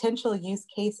with potential use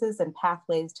cases and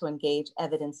pathways to engage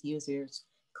evidence users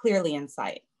clearly in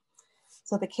sight.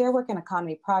 So the Care Work and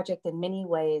Economy project in many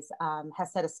ways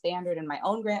has set a standard in my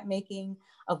own grant making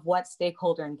of what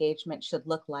stakeholder engagement should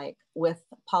look like with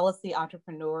policy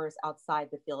entrepreneurs outside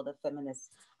the field of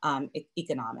feminist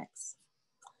economics.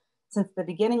 Since the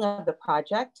beginning of the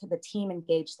project, the team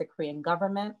engaged the Korean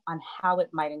government on how it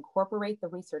might incorporate the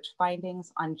research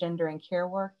findings on gender and care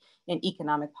work in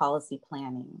economic policy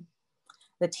planning.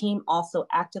 The team also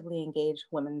actively engaged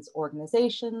women's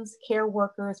organizations, care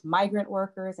workers, migrant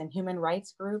workers, and human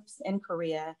rights groups in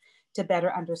Korea to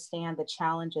better understand the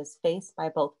challenges faced by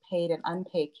both paid and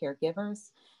unpaid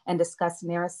caregivers and discuss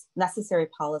necessary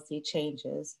policy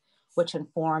changes, which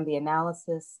inform the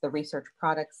analysis, the research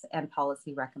products, and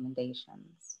policy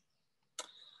recommendations.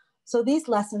 So these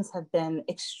lessons have been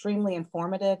extremely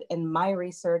informative in my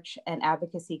research and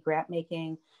advocacy grant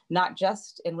making, not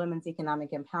just in women's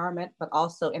economic empowerment, but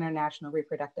also international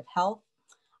reproductive health.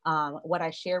 What I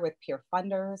share with peer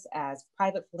funders as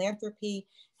private philanthropy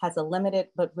has a limited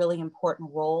but really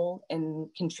important role in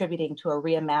contributing to a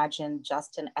reimagined,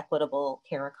 just and equitable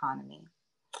care economy.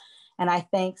 And I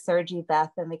thank Sergi,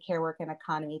 Beth, and the Care Work and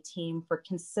Economy team for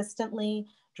consistently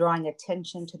drawing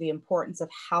attention to the importance of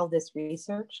how this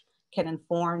research can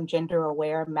inform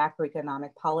gender-aware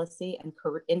macroeconomic policy in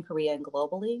Korea and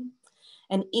globally.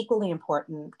 And equally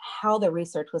important, how the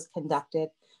research was conducted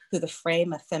through the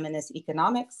frame of feminist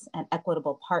economics and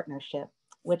equitable partnership,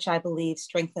 which I believe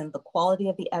strengthened the quality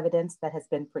of the evidence that has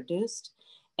been produced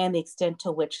and the extent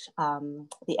to which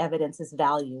the evidence is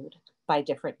valued by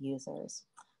different users.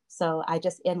 So I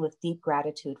just end with deep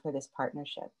gratitude for this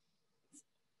partnership.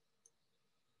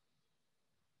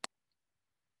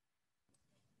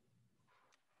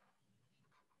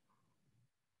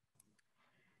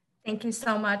 Thank you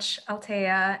so much,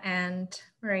 Althea and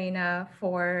Marina,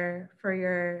 for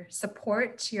your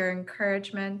support, your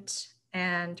encouragement,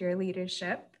 and your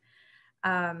leadership,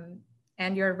 and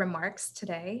your remarks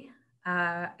today.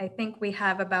 I think we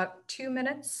have about 2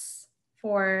 minutes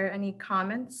for any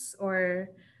comments or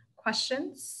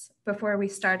questions before we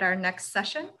start our next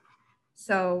session.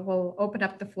 So we'll open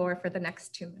up the floor for the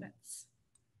next 2 minutes.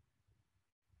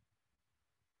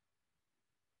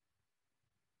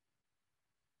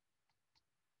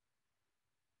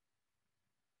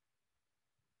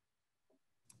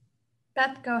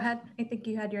 Beth, go ahead. I think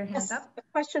you had your hand up. A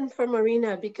question for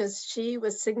Marina, because she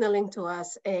was signaling to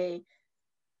us a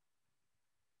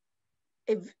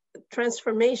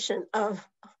transformation of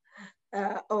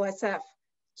OSF.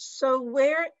 So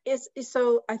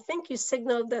so I think you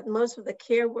signaled that most of the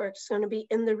care work is going to be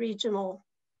in the regional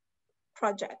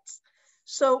projects.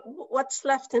 So what's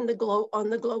left in on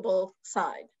the global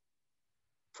side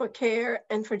for care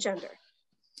and for gender?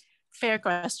 Fair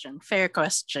question, fair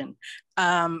question.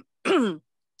 Our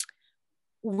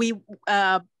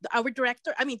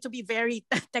director, to be very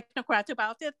technocrat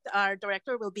about it, our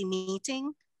director will be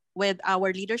meeting with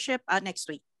our leadership next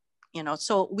week.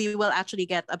 So we will actually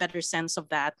get a better sense of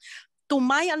that. To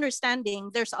my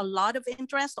understanding, there's a lot of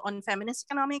interest on feminist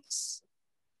economics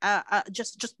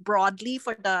just broadly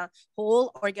for the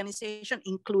whole organization,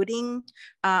 including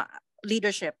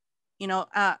leadership. You know,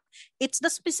 it's the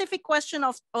specific question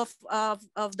of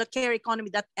the care economy,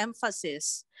 that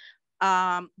emphasis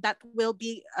that will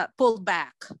be pulled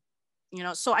back. You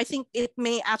know, so I think it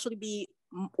may actually be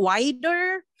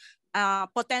wider,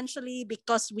 potentially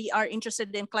because we are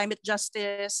interested in climate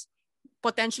justice,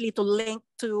 potentially to link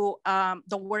to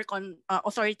the work on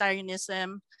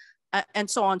authoritarianism and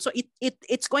so on. So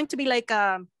it's going to be like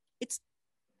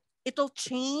it'll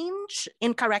change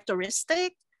in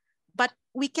characteristic, but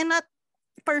we cannot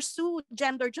pursue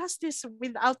gender justice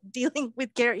without dealing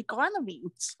with care economy.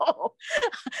 So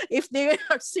if they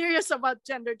are serious about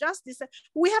gender justice,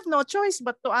 we have no choice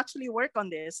but to actually work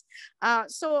on this.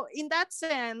 So in that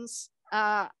sense,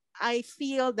 I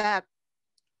feel that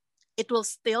it will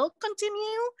still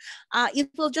continue.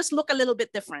 It will just look a little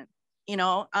bit different, you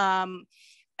know.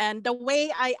 And the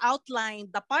way I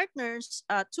outlined the partners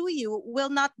to you will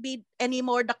not be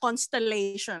anymore the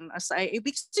constellation,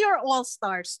 because you're all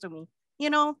stars to me. You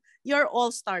know, you're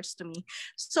all stars to me.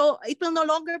 So it will no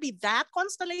longer be that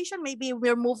constellation. Maybe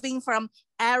we're moving from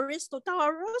Aries to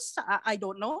Taurus. I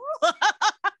don't know.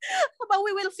 But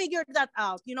we will figure that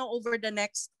out, you know, over the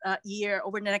next year,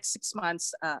 over the next 6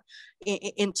 months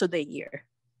into the year.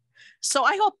 So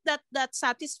I hope that that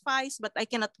satisfies, but I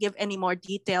cannot give any more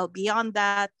detail beyond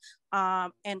that.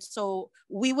 And so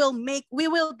we will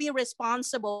be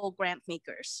responsible grant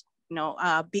makers. You know,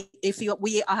 if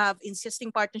we have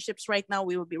insisting partnerships right now,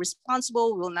 we will be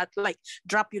responsible. We will not like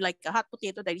drop you like a hot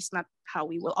potato. That is not how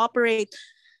we will operate.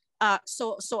 I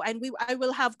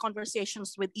will have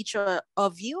conversations with each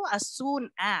of you as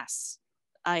soon as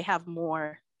I have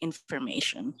more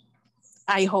information.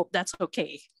 I hope that's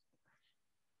okay.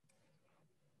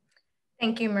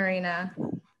 Thank you, Marina.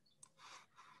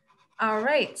 All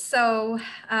right, so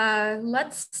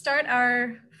let's start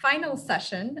our final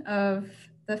session of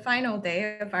the final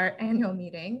day of our annual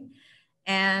meeting.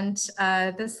 And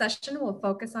this session will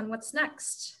focus on what's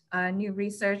next, new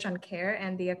research on care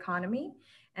and the economy.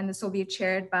 And this will be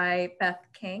chaired by Beth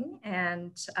King,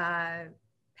 and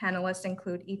panelists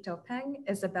include Peng,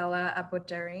 Isabella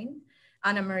Aboderin,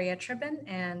 Ana Maria Tribin,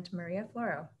 and Maria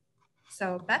Floro.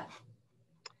 So Beth.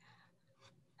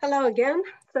 Hello again.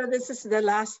 So this is the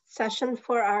last session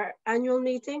for our annual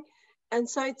meeting. And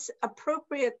so it's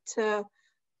appropriate to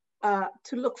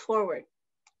look forward.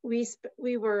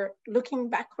 We were looking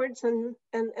backwards and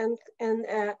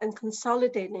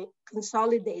consolidating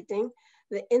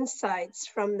the insights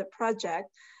from the project.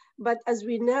 But as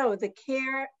we know, the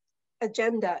care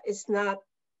agenda is not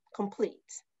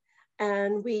complete.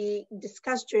 And we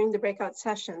discussed during the breakout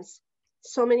sessions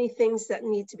so many things that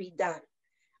need to be done.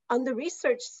 On the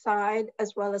research side,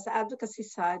 as well as the advocacy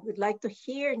side, we'd like to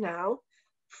hear now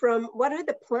from what are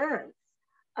the plans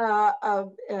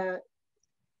of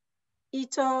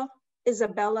Ito,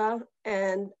 Isabella,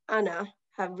 and Ana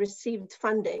have received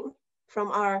funding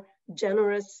from our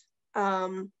generous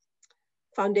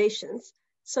foundations.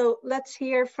 So let's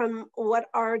hear from what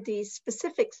are the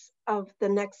specifics of the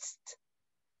next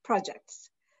projects.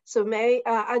 So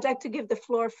I'd like to give the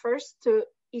floor first to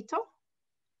Ito.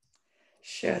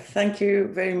 Sure, thank you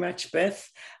very much, Beth.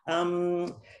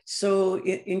 So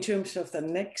in terms of the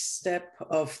next step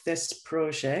of this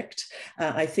project,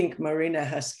 I think Marina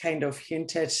has kind of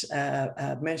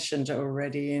mentioned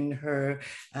already in her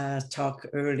talk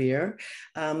earlier,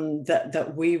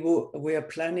 that we are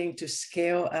planning to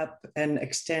scale up and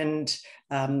extend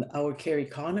our care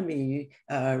economy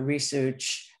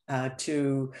research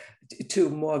to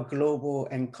more global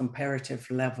and comparative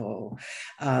level.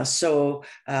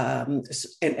 And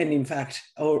in fact,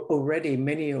 already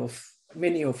many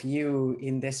of you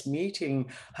in this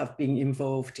meeting have been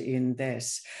involved in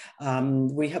this.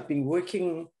 We have been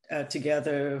working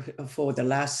together for the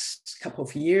last couple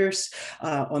of years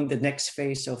on the next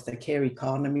phase of the care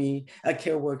economy,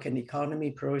 care work and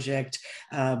economy project,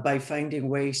 by finding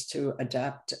ways to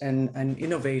adapt and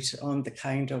innovate on the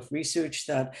kind of research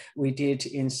that we did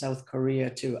in South Korea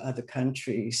to other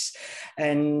countries.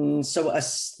 And so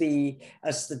as the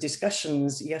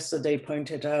discussions yesterday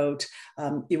pointed out,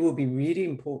 it will be really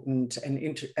important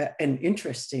and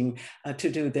interesting to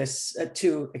do this,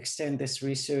 to extend this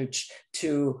research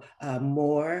to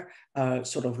more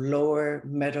sort of lower,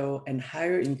 middle, and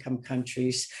higher income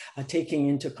countries, taking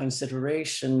into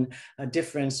consideration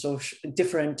different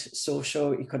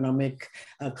social, economic,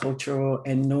 cultural,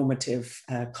 and normative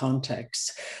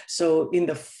contexts. So in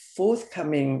the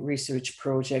forthcoming research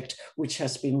project, which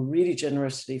has been really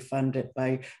generously funded by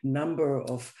a number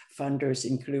of funders,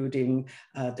 including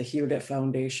the Hewlett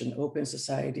Foundation, Open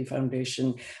Society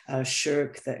Foundation,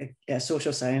 SHRC, the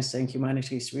Social Science and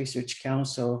Humanities Research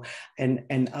Council,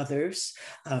 and others.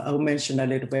 I'll mention a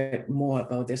little bit more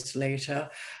about this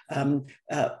later.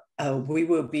 We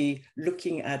will be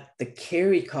looking at the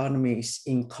care economies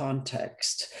in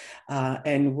context,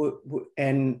 and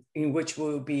in which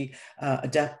we'll be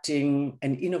adapting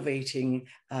and innovating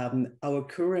our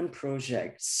current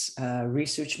projects,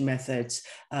 research methods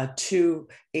to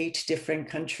 8 different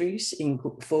countries in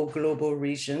 4 global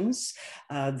regions.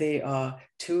 They are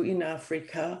 2 in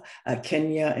Africa,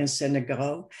 Kenya and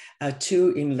Senegal,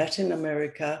 2 in Latin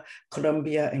America,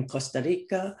 Colombia and Costa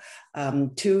Rica,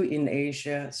 2 in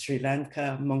Asia, Sri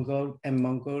Lanka,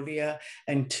 Mongolia,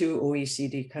 and 2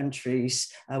 OECD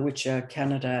countries, which are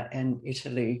Canada and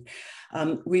Italy.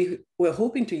 We're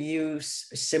hoping to use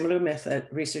similar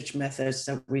research methods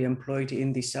that we employed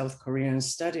in the South Korean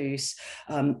studies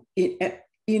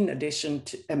in addition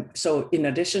to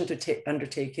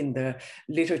undertaking the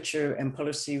literature and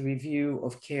policy review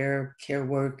of care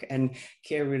work and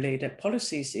care-related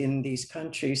policies in these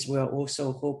countries, we're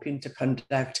also hoping to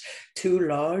conduct 2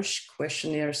 large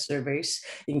questionnaire surveys,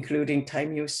 including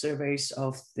time use surveys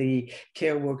of the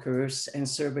care workers and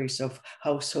surveys of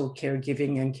household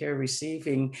caregiving and care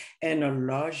receiving, and a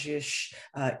largish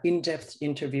in-depth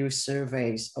interview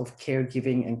surveys of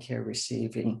caregiving and care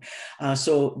receiving.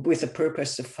 So with the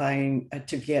purpose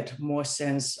to get more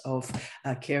sense of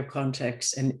care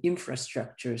contexts and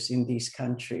infrastructures in these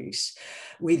countries.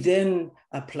 We then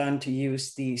plan to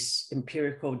use these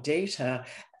empirical data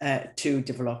to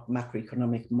develop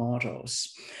macroeconomic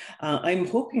models. I'm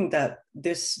hoping that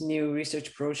this new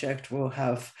research project will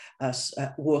have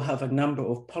a number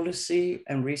of policy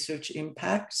and research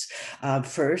impacts.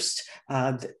 First,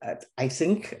 I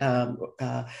think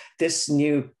this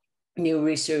new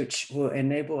research will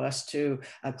enable us to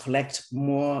collect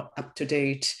more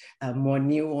up-to-date, more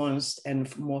nuanced,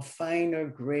 and more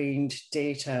finer-grained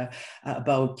data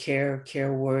about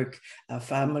care work,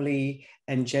 family,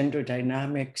 and gender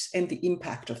dynamics, and the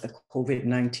impact of the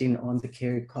COVID-19 on the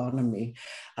care economy.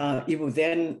 It will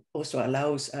then also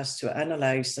allows us to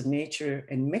analyze the nature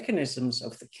and mechanisms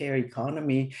of the care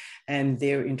economy and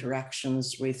their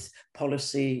interactions with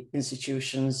policy,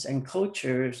 institutions, and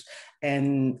cultures,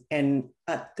 and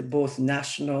at the both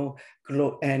national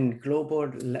and global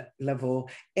level,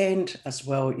 and as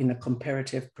well in a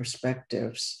comparative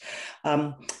perspectives.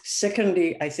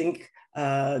 Secondly, I think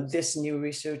this new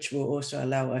research will also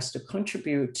allow us to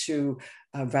contribute to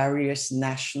various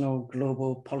national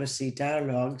global policy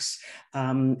dialogues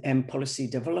and policy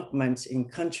developments in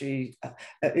countries,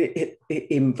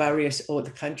 in various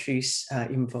other countries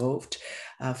involved.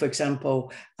 For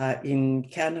example, in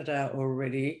Canada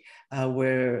already,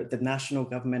 where the national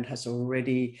government has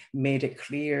already made it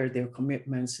clear their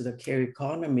commitments to the care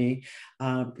economy,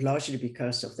 largely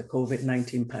because of the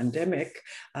COVID-19 pandemic,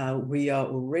 we are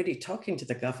already talking to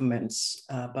the governments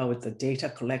about the data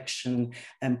collection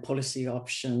and policy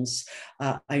options.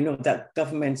 I know that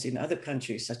governments in other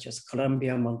countries, such as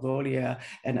Colombia, Mongolia,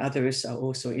 and others are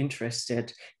also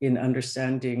interested in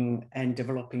understanding and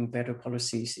developing better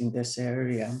policies in this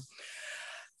area.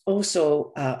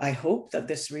 Also, I hope that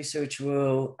this research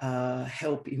will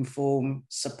help inform,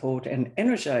 support, and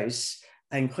energize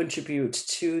and contribute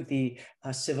to the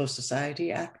civil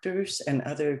society actors and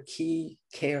other key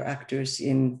care actors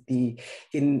in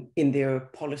their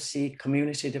policy,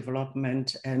 community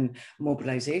development, and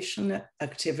mobilization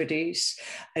activities.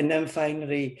 And then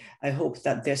finally, I hope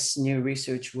that this new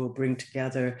research will bring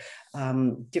together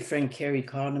different care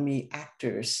economy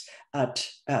actors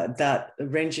that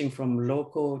ranging from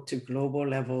local to global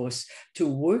levels to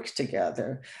work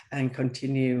together and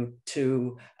continue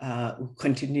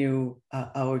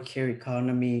our care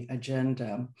economy agenda.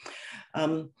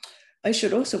 I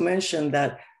should also mention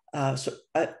that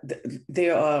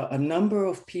there are a number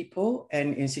of people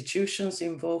and institutions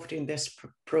involved in this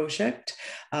project.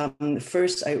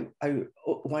 First, I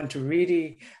want to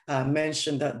really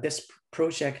mention that this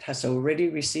project has already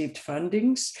received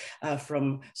fundings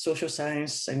from Social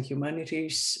Science and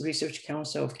Humanities Research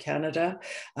Council of Canada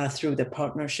through the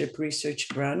Partnership Research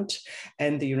Grant,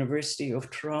 and the University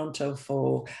of Toronto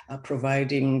for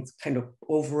providing kind of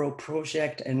overall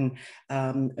project and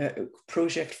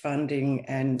project funding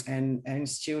and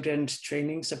student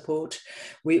training support.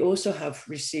 We also have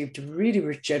received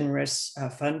really generous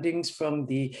fundings from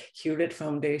the Hewlett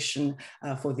Foundation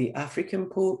for the African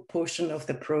portion of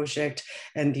the project,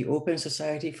 project, and the Open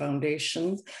Society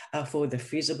Foundation for the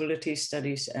feasibility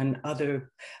studies and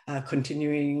other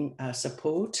continuing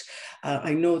support.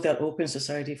 I know that Open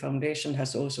Society Foundation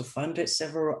has also funded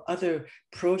several other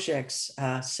projects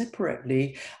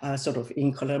separately, sort of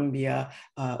in Colombia,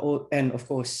 and of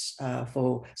course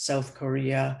for South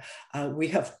Korea. We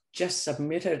have just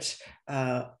submitted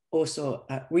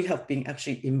we have been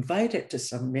actually invited to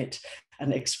submit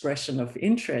an expression of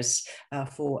interest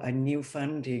for a new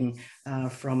funding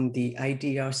from the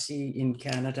IDRC in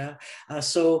Canada. I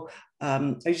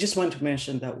just want to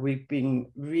mention that we've been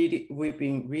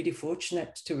really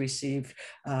fortunate to receive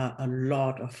a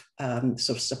lot of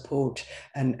sort of support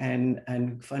and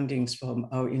fundings from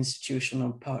our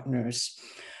institutional partners.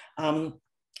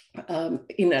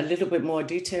 In a little bit more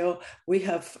detail, we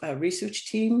have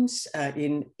research teams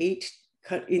in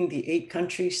the 8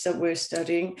 countries that we're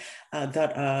studying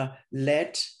that are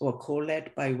led or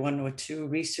co-led by 1 or 2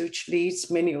 research leads.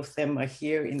 Many of them are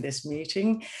here in this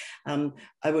meeting.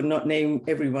 I would not name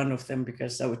every one of them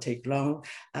because that would take long,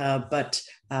 but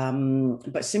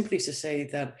simply to say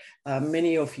that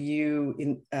many of you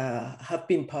have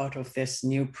been part of this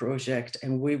new project,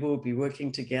 and we will be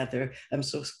working together. I'm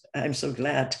so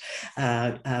glad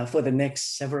for the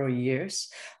next several years.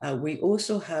 We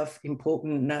also have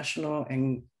important national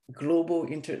and global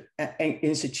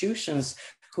institutions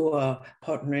who are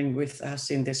partnering with us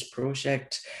in this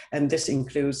project. And this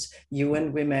includes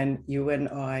UN Women,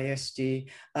 UNOISD,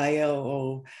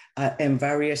 ILO, and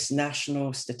various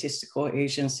national statistical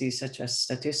agencies such as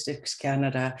Statistics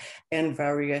Canada, and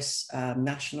various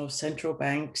national central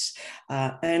banks,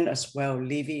 and as well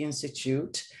Levy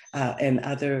Institute, and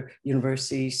other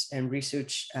universities and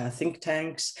research think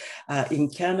tanks. In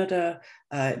Canada,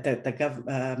 the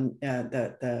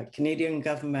Canadian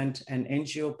government and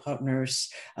NGO partners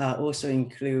also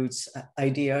includes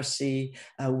IDRC,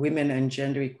 Women and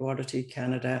Gender Equality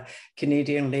Canada,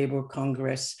 Canadian Labour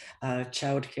Congress,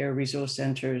 Child Care Resource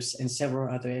Centres, and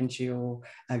several other NGO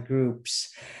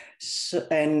groups. So,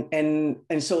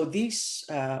 so these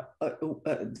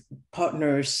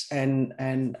partners and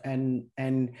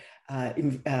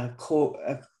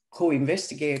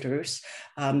co-investigators,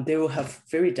 they will have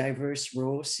very diverse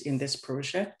roles in this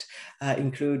project,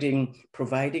 including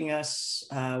providing us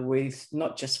with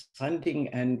not just funding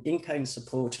and in-kind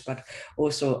support, but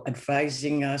also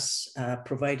advising us,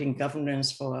 providing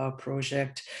governance for our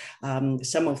project.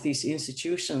 Some of these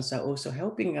institutions are also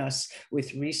helping us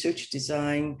with research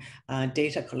design,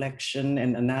 data collection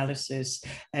and analysis,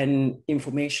 and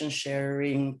information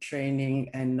sharing, training,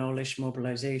 and knowledge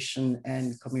mobilization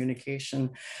and communication.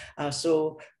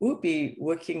 So we'll be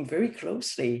working very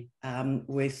closely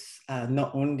with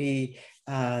not only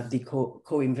the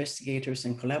co-investigators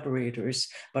and collaborators,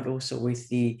 but also with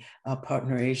the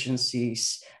partner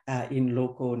agencies in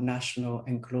local, national,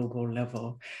 and global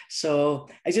level. So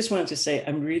I just wanted to say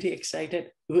I'm really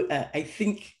excited. I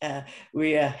think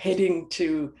we are heading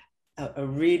to a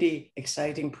really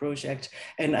exciting project.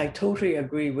 And I totally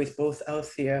agree with both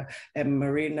Althea and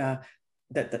Marina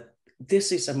that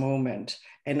this is a moment,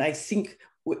 and I think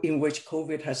in which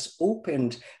COVID has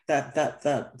opened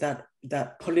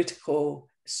that political,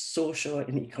 social,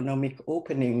 and economic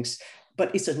openings,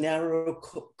 but it's a narrow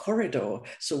corridor.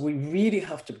 So we really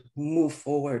have to move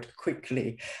forward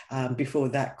quickly before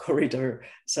that corridor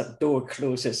door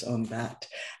closes on that.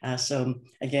 So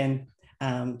again,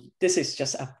 this is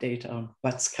just an update on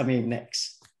what's coming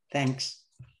next. Thanks.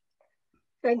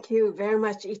 Thank you very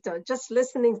much, Ito. Just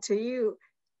listening to you,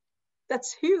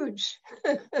 that's huge.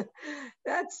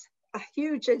 That's a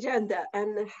huge agenda,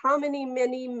 and how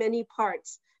many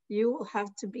parts you will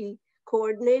have to be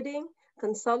coordinating,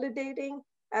 consolidating.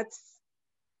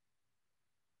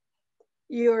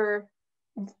 You're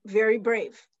very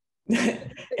brave.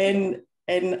 and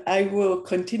I will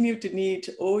continue to need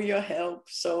all your help.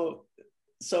 So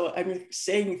I'm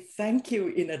saying thank you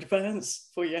in advance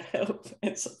for your help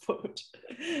and support.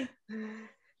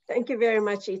 Thank you very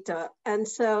much, Ita. And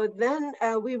so then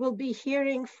we will be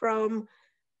hearing from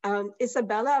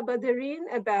Isabella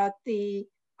Aboderin about the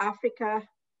Africa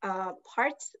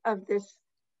parts of this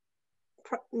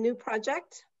new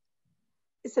project.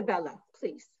 Isabella,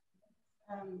 please.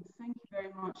 Thank you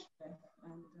very much, Beth.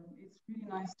 And it's really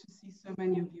nice to see so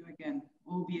many of you again,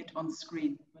 albeit on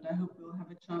screen, but I hope we'll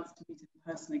have a chance to meet in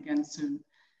person again soon.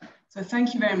 So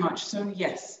thank you very much. So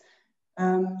yes,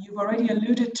 you've already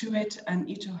alluded to it and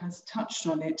Ito has touched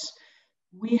on it.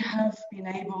 We have been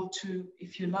able to,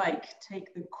 if you like,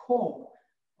 take the core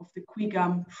of the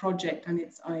CWE-GAM project and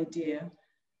its idea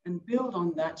and build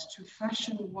on that to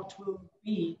fashion what will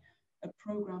be a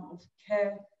program of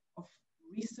care, of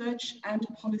research and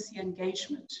policy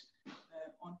engagement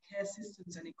on care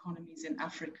systems and economies in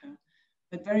Africa,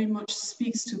 that very much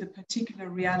speaks to the particular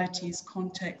realities,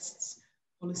 contexts,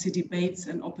 policy debates,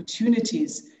 and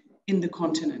opportunities in the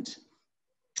continent.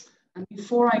 And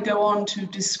before I go on to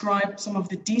describe some of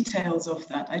the details of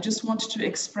that, I just want to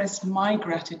express my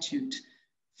gratitude,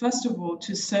 first of all,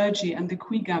 to Sergi and the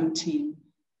CWE-GAM team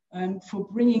for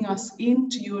bringing us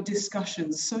into your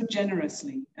discussions so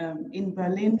generously, in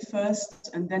Berlin first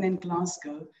and then in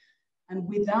Glasgow. And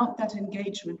without that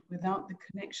engagement, without the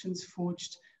connections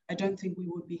forged, I don't think we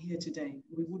would be here today.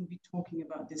 We wouldn't be talking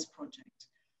about this project.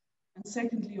 And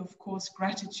secondly, of course,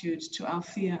 gratitude to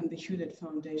Althea and the Hewlett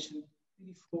Foundation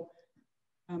really for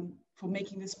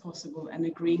making this possible and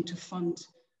agreeing to fund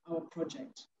our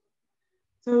project.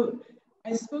 So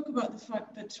I spoke about the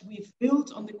fact that we've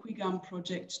built on the CWE-GAM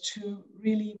project to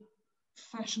really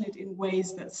fashion it in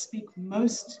ways that speak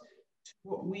most to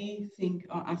what we think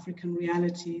are African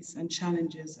realities and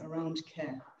challenges around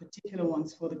care, particular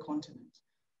ones for the continent.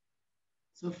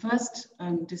 So first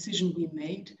decision we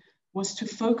made was to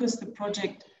focus the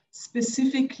project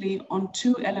specifically on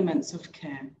two elements of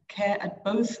care, care at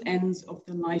both ends of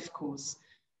the life course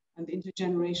and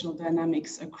intergenerational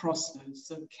dynamics across those.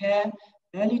 So care,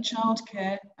 early child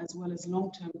care, as well as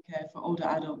long-term care for older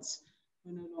adults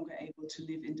who are no longer able to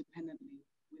live independently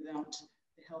without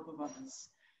the help of others.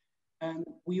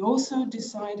 We also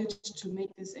decided to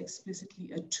make this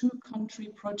explicitly a two-country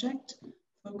project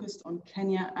focused on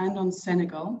Kenya and on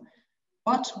Senegal,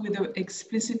 but with an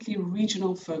explicitly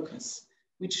regional focus,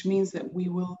 which means that we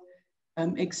will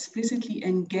explicitly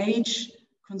engage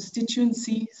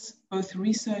constituencies, both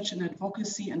research and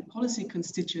advocacy and policy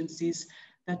constituencies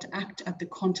that act at the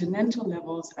continental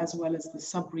levels as well as the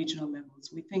sub-regional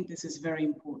levels. We think this is very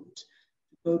important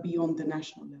to go beyond the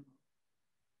national level.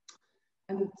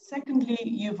 And secondly,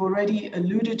 you've already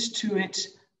alluded to it,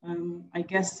 I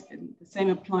guess the same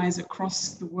applies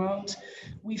across the world.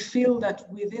 We feel that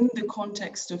within the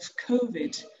context of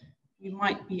COVID, we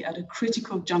might be at a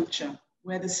critical juncture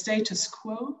where the status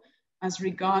quo as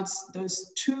regards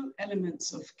those two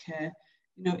elements of care,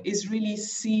 is really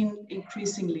seen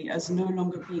increasingly as no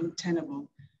longer being tenable,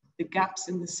 the gaps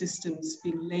in the systems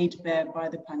being laid bare by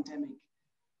the pandemic.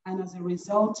 And as a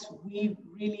result, we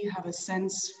really have a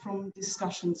sense from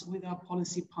discussions with our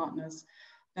policy partners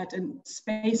that a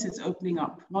space is opening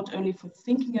up, not only for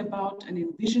thinking about and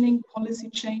envisioning policy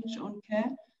change on care,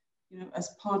 as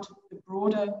part of the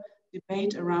broader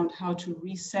debate around how to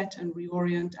reset and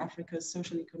reorient Africa's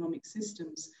social economic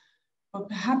systems, but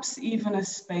perhaps even a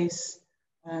space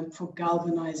for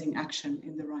galvanizing action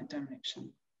in the right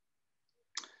direction.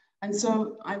 And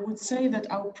so I would say that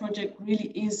our project really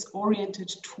is oriented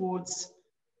towards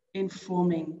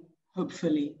informing,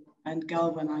 hopefully, and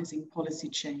galvanizing policy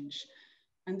change.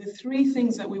 And the three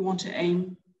things that we want to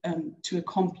aim to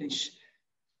accomplish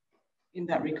in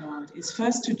that regard is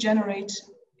first to generate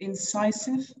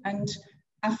incisive and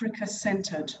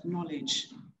Africa-centered knowledge.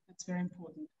 That's very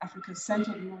important.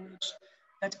 Africa-centered knowledge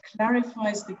that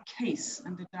clarifies the case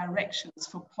and the directions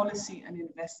for policy and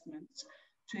investment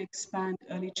to expand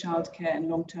early childcare and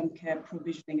long-term care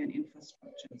provisioning and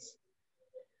infrastructures.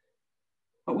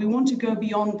 But we want to go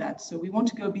beyond that. So we want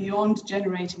to go beyond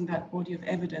generating that body of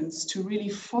evidence to really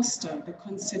foster the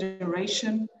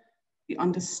consideration, the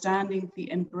understanding,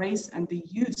 the embrace, and the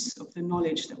use of the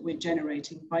knowledge that we're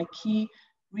generating by key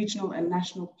regional and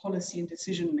national policy and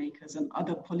decision makers and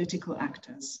other political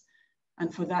actors.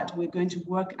 And for that, we're going to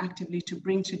work actively to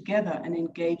bring together and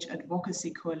engage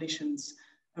advocacy coalitions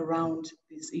around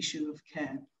this issue of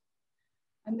care.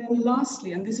 And then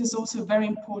lastly, and this is also very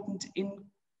important in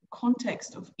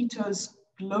context of ITO's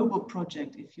global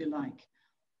project, if you like,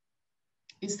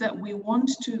 is that we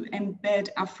want to embed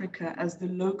Africa as the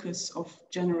locus of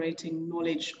generating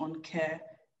knowledge on care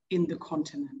in the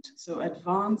continent. So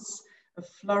advance a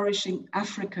flourishing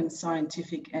African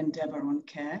scientific endeavor on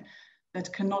care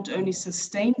that can not only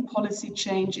sustain policy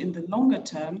change in the longer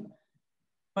term,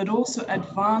 but also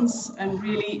advance and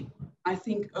really, I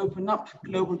think, open up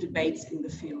global debates in the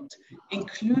field,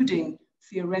 including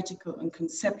theoretical and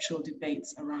conceptual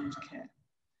debates around care.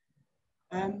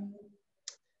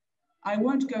 I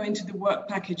won't go into the work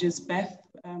packages, Beth,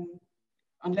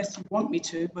 unless you want me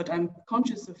to, but I'm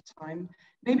conscious of time.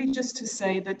 Maybe just to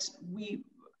say that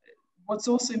what's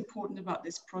also important about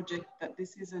this project, that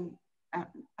this is an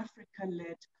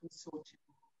Africa-led consortium.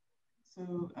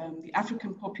 So the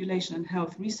African Population and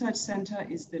Health Research Center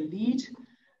is the lead.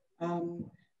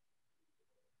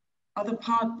 Other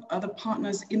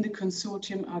partners in the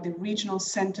consortium are the Regional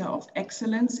Center of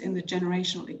Excellence in the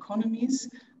Generational Economies,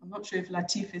 I'm not sure if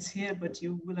Latif is here, but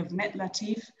you will have met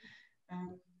Latif.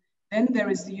 Then there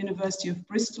is the University of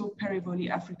Bristol Perivoli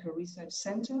Africa Research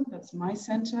Center. That's my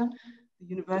center. The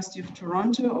University of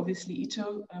Toronto, obviously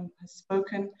Ito has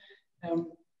spoken,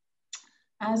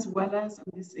 as well as,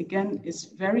 and this again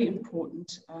is very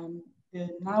important, the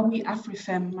NAWI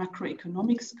AfriFem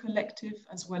Macroeconomics Collective,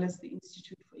 as well as the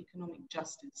Institute for Economic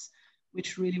Justice,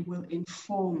 which really will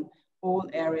inform all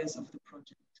areas of the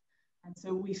project. And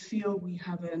so we feel we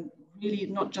have a really,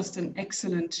 not just an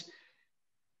excellent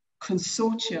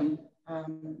consortium,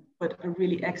 but a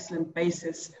really excellent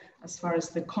basis as far as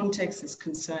the context is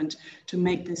concerned to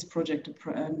make this project,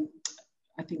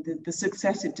 I think, the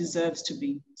success it deserves to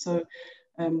be. So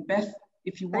Beth,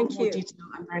 if you want more detail,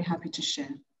 I'm very happy to share.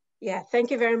 Yeah,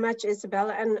 thank you very much,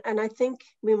 Isabella. And I think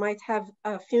we might have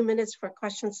a few minutes for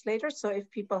questions later, so if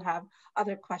people have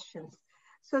other questions.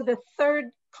 So the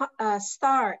third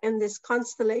star in this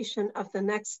constellation of the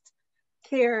next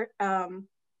care and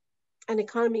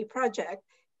economy project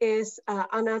is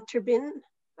Maria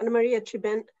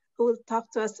Tribin, who will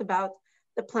talk to us about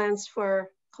the plans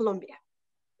for Colombia.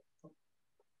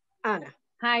 Anna.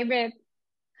 Hi, Beth.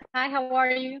 Hi, how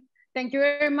are you? Thank you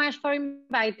very much for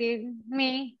inviting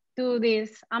me to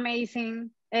this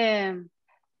amazing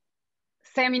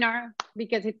seminar,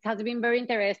 because it has been very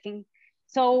interesting.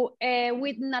 So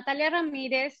with Natalia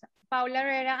Ramirez, Paula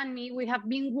Herrera, and me, we have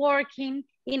been working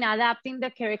in adapting the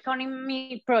care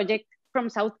economy project from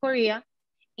South Korea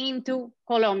into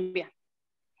Colombia.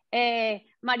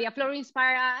 Maria Floro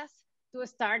inspired us to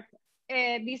start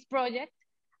this project,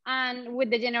 and with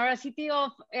the generosity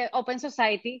of Open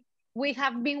Society, we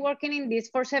have been working in this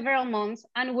for several months,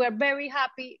 and we're very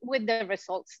happy with the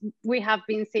results we have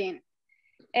been seeing.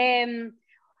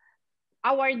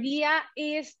 Our idea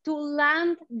is to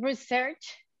land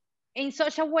research in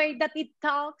such a way that it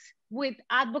talks with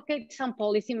advocates and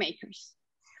policymakers.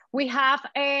 We have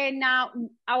now,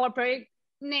 our project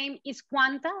name is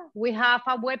Quanta. We have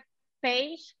a web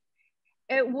page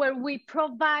where we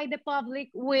provide the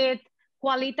public with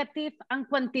qualitative and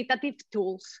quantitative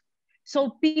tools,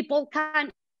 so people can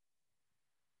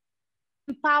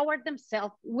empower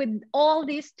themselves with all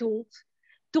these tools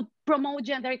to promote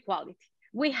gender equality.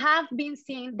 We have been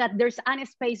seeing that there's a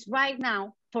space right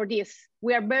now for this.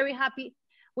 We are very happy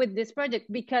with this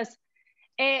project because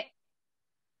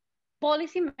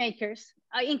policymakers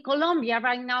in Colombia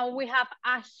right now, we have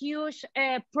a huge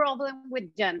problem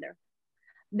with gender.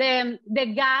 The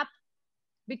gap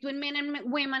between men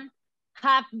and women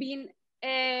have been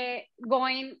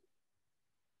going,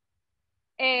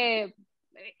 is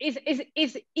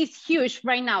huge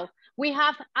right now. We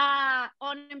have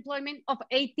unemployment of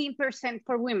 18%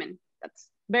 for women.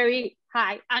 That's very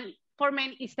high. And for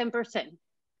men, it's 10%.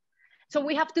 So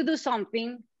we have to do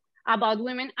something about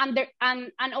women. And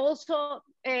also,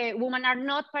 women are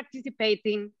not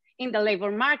participating in the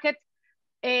labor market.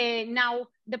 Now,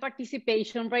 the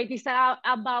participation rate is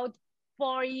about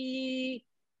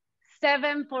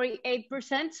 47,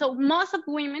 48%. So most of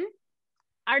women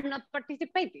are not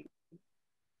participating.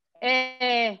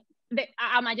 A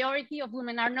majority of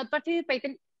women are not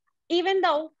participating, even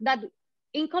though that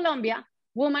in Colombia,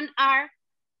 women are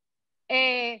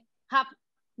have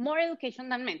more education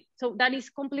than men. So that is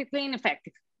completely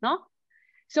ineffective, no?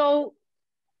 So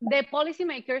the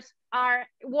policymakers are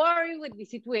worried with the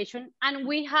situation, and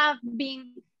we have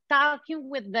been talking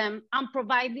with them and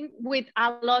providing with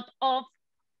a lot of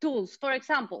tools. For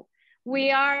example,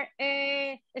 we are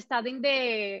studying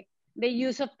the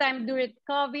use of time during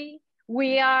COVID.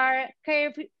 We are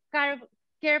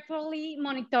carefully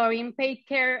monitoring paid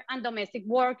care and domestic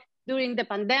work during the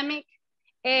pandemic.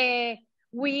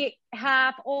 We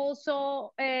have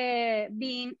also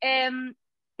been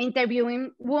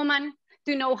interviewing women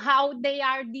to know how they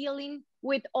are dealing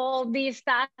with all these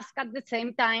tasks at the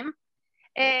same time.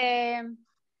 And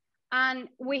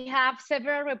we have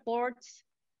several reports,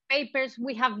 papers.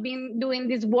 We have been doing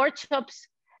these workshops,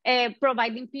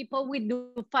 providing people with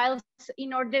the files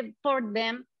in order for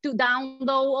them to download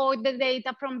all the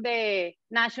data from the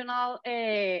National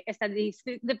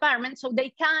Statistics Department, so they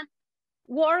can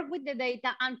work with the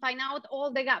data and find out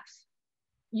all the gaps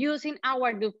using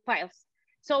our do files.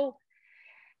 So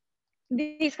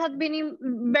this has been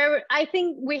very, I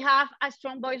think we have a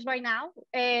strong voice right now,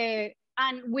 and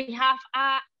we have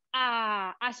a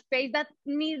space that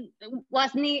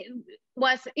was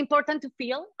important to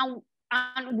fill,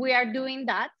 and we are doing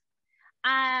that.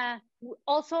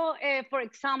 Also, for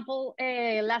example,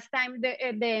 last time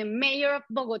the mayor of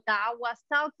Bogota was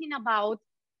talking about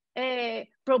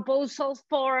proposals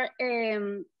for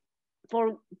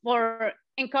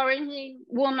encouraging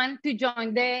women to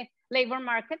join the labor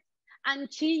market,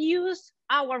 and she used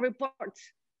our reports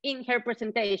in her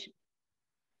presentation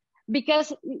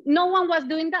because no one was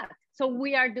doing that. So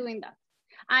we are doing that.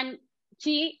 And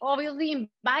she obviously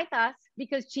invited us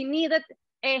because she needed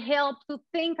help to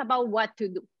think about what to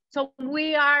do. So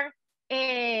we are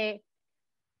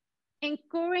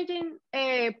encouraging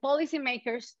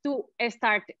policymakers to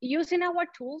start using our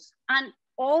tools and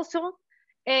also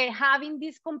having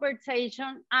this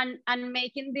conversation and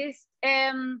making this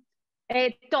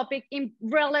topic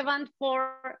relevant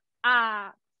for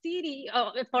a city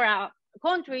or for a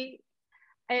country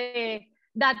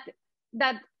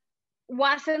that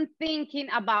wasn't thinking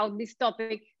about this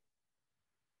topic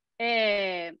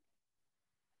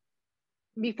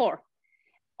before.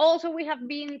 Also, we have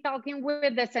been talking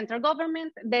with the central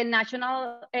government, the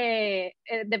National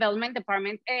Development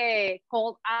Department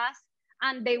called us,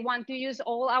 and they want to use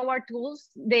all our tools.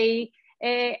 They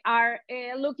are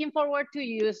looking forward to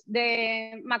use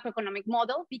the macroeconomic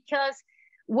model because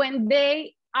when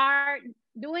they are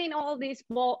doing all these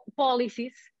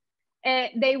policies,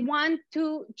 they want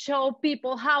to show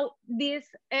people how this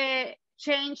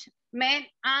change men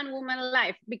and women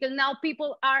life, because now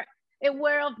people are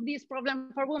aware of this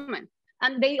problem for women,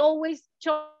 and they always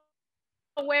show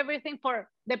everything for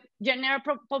the general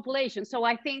population. So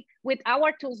I think with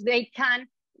our tools, they can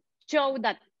show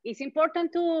that it's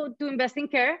important to invest in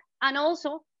care, and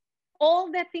also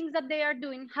all the things that they are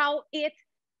doing, how it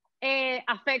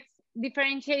affects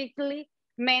differentiatedly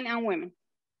men and women.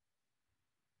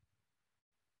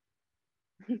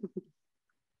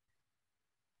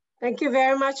 Thank you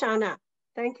very much, Anna.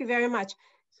 Thank you very much.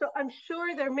 So I'm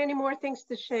sure there are many more things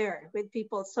to share with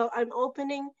people. So I'm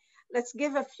opening, let's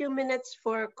give a few minutes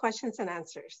for questions and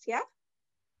answers, yeah?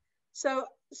 So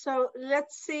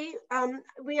let's see,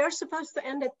 we are supposed to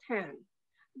end at 10,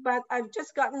 but I've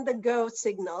just gotten the go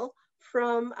signal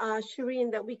from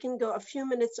Shireen that we can go a few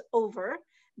minutes over,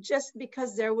 just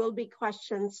because there will be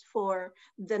questions for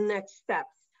the next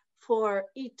steps, for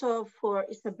Ito, for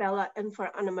Isabella, and for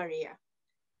Ana Maria.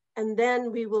 And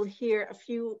then we will hear a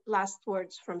few last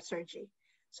words from Sergi.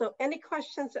 So any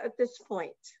questions at this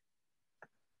point?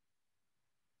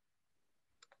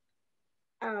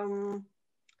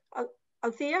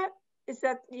 Althea, is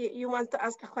that you want to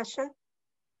ask a question?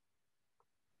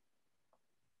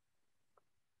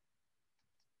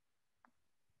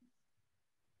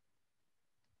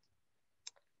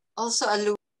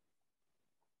 Also,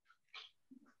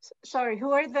 sorry,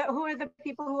 who are the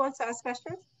people who want to ask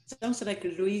questions? Sounds like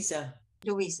Louisa.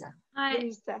 Louisa. Hi.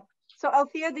 Louisa. So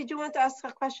Althea, did you want to ask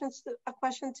a question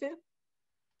too?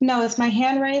 No, is my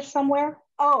hand raised somewhere?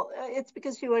 Oh, it's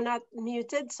because you were not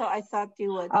muted, so I thought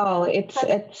you would. Oh, it's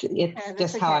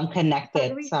just how I'm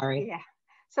connected. Louisa, sorry. Yeah.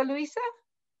 So Louisa,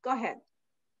 go ahead.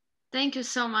 Thank you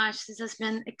so much. This has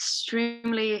been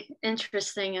extremely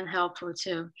interesting and helpful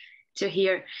to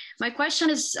hear. My question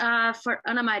is for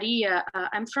Ana Maria.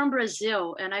 I'm from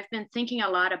Brazil, and I've been thinking a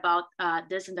lot about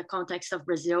this in the context of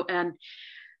Brazil, and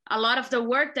a lot of the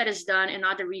work that is done in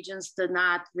other regions did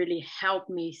not really help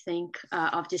me think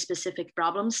of the specific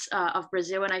problems of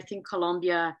Brazil, and I think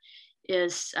Colombia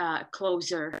is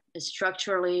closer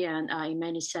structurally and in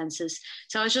many senses.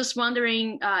 So I was just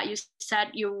wondering, you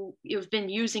said you've been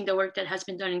using the work that has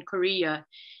been done in Korea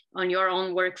on your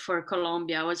own work for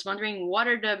Colombia. I was wondering, what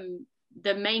are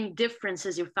the main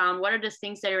differences you found? What are the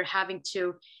things that you're having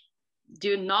to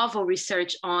do novel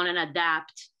research on and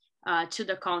adapt to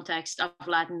the context of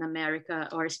Latin America,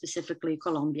 or specifically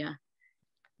Colombia?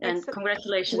 And Excellent.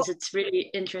 Congratulations, it's really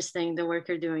interesting the work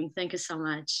you're doing. Thank you so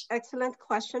much. Excellent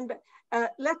question, but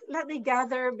let me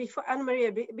gather, before Ana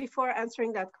Maria, before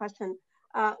answering that question,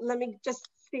 let me just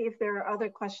see if there are other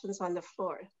questions on the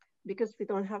floor, because we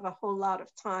don't have a whole lot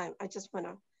of time. I just want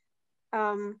to,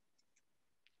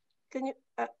 can you,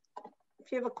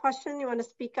 if you have a question, you want to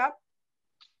speak up?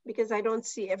 Because I don't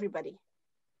see everybody.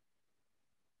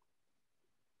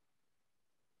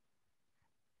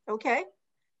 Okay.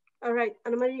 All right,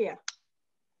 Ana Maria.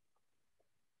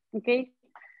 Okay.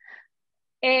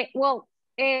 Well,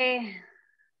 there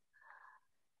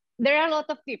are a lot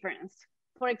of difference.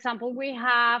 For example, we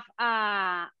have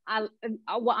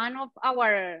one of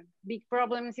our big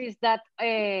problems is that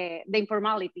the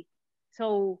informality.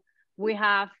 So we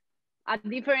have a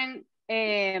different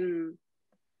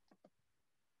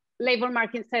labor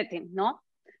market setting, no?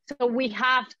 So we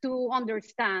have to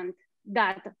understand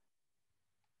that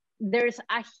there's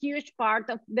a huge part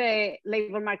of the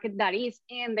labor market that is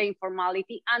in the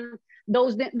informality, and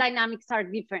those dynamics are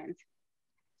different.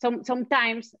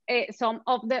 Sometimes some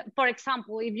of the, for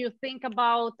example, if you think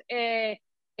about a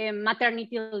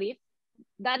maternity leave,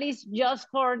 that is just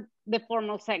for the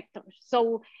formal sector.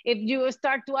 So if you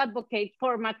start to advocate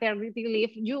for maternity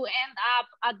leave, you end up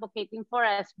advocating for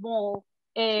a small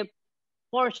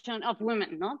portion of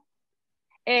women, no?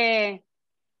 And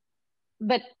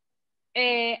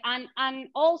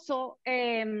also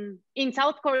in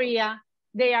South Korea,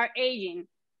 they are aging.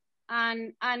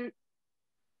 And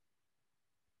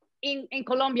in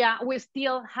Colombia, we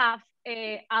still have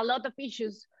a lot of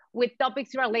issues with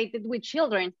topics related with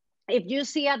children. If you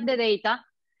see at the data,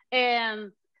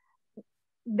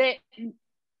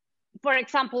 for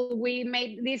example, we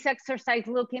made this exercise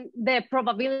looking the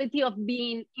probability of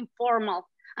being informal.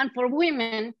 And for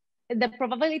women, the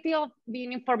probability of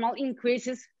being informal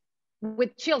increases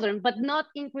with children, but not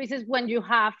increases when you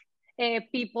have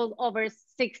people over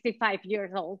 65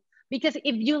 years old. Because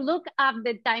if you look at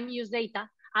the time use data,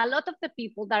 a lot of the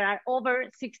people that are over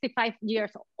 65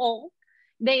 years old,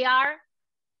 they are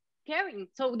caring.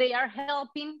 So they are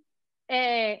helping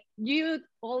youth,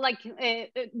 or like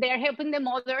they're helping the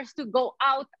mothers to go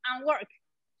out and work.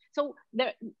 So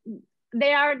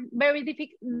there are very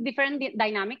different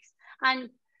dynamics, and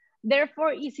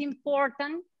therefore it's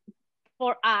important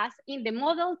for us in the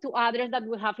model to address that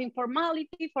we have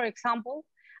informality, for example.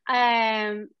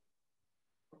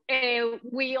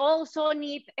 We also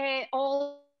need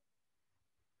all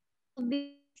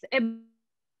this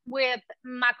with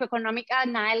macroeconomic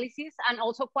analysis and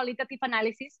also qualitative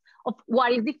analysis of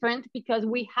what is different, because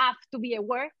we have to be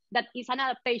aware that it's an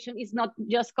adaptation, it's not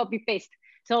just copy paste.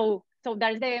 So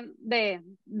that's the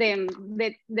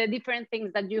different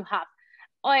things that you have.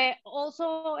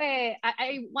 Also,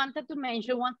 I wanted to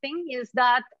mention one thing is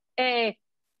that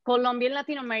Colombia and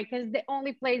Latin America is the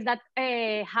only place that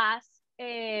has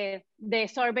the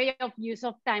survey of use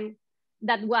of time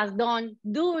that was done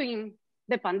during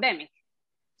the pandemic.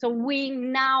 So we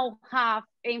now have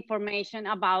information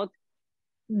about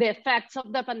the effects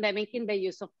of the pandemic in the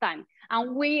use of time.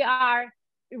 And we have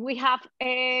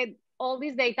all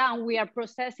this data, and we are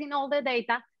processing all the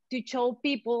data to show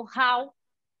people how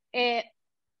the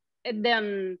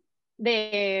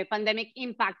pandemic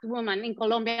impact women in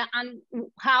Colombia, and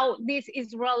how this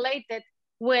is related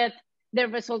with the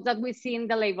results that we see in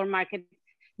the labor market.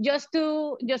 Just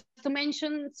to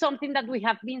mention something that we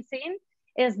have been seeing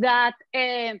is that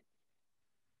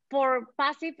for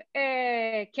passive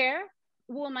care,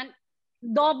 women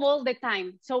double the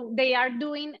time. So they are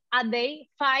doing a day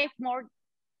 5 more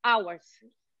hours,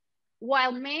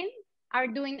 while men are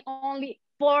doing only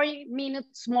 40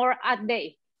 minutes more a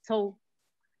day. So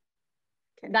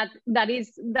that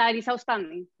is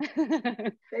outstanding.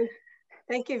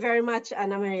 Thank you very much,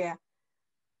 Ana Maria.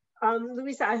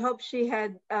 Luisa, I hope she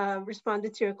had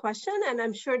responded to your question, and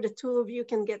I'm sure the two of you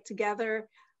can get together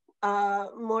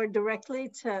more directly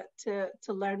to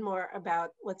learn more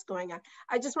about what's going on.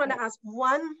 I just want to ask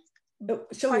one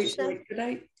question.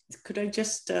 Could I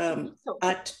just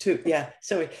add to,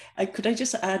 could I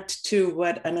just add to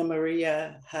what Ana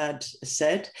Maria had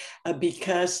said,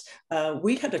 because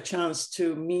we had a chance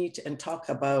to meet and talk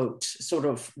about sort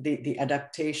of the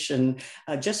adaptation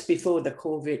just before the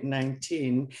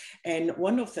COVID-19. And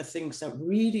one of the things that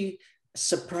really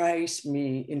surprised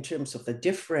me in terms of the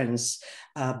difference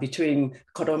between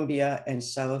Colombia and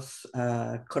South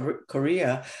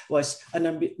Korea was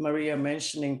Ana Maria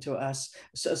mentioning to us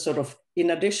sort of,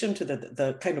 in addition to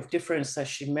the kind of difference that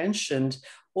she mentioned,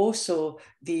 also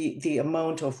the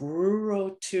amount of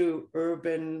rural to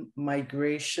urban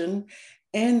migration.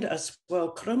 And as well,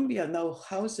 Colombia now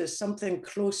houses something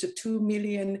close to 2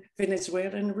 million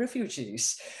Venezuelan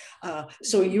refugees.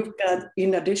 So you've got,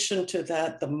 in addition to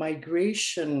that, the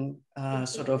migration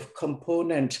sort of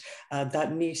component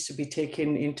that needs to be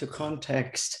taken into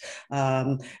context,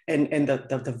 and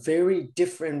the very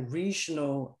different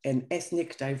regional and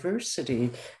ethnic diversity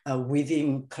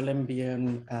within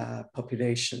Colombian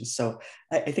populations. So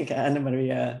I think Ana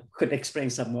Maria could explain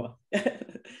some more.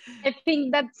 I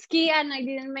think that's key, and I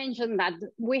didn't mention that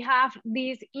we have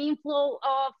this inflow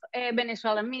of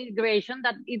Venezuelan migration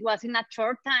that it was in a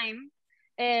short time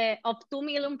of 2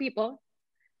 million people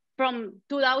from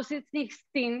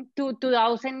 2016 to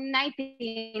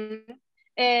 2019.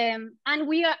 And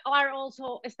we are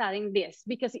also studying this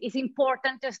because it's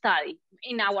important to study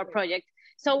in our project.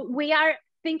 So we are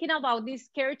thinking about this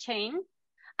care chain,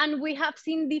 and we have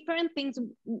seen different things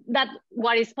that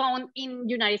what is found in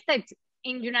United States.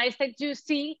 In the United States, you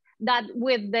see that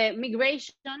with the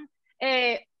migration,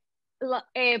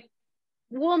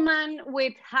 women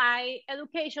with high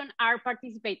education are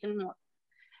participating more.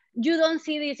 You don't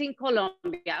see this in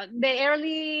Colombia. The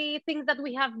early things that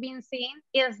we have been seeing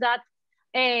is that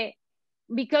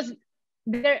because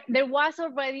there was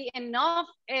already enough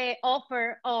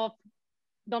offer of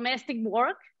domestic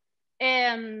work.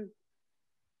 There's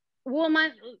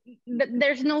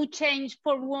no change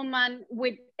for women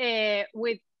with a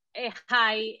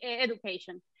high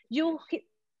education. You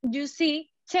see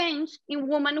change in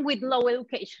women with low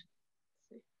education.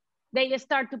 They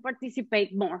start to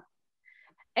participate more.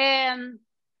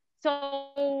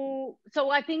 So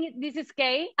I think this is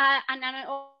key. And I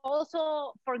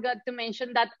also forgot to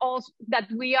mention that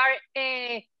we are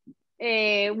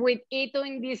with Ito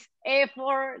in this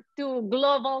effort to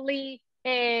globally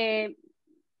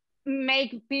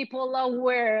make people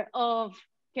aware of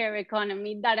care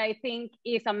economy, that I think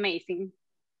is amazing.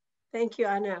 Thank you,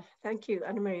 Ana. Thank you,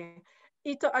 Ana Maria.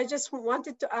 Ito, I just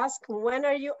wanted to ask, when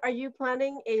are you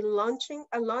planning a launch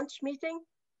meeting?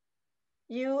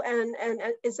 You and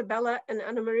Isabella and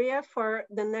Ana Maria for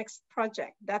the next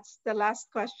project. That's the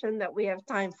last question that we have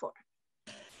time for.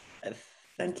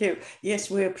 Thank you. Yes,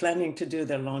 we're planning to do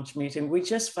the launch meeting. We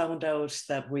just found out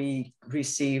that we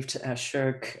received a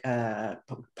SHIRC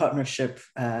partnership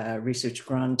research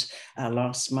grant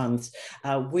last month.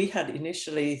 We had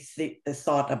initially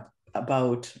thought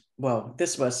about, well,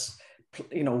 this was,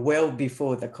 well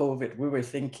before the COVID. We were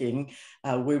thinking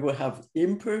we will have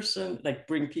in-person, like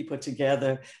bring people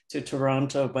together to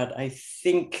Toronto, but I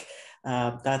think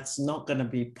that's not going to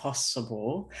be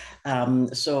possible.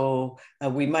 So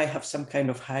we might have some kind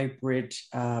of hybrid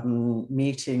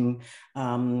meeting.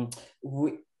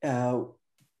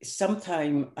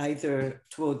 Sometime either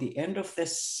toward the end of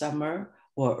this summer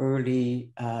or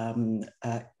early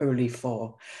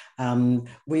fall.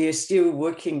 We are still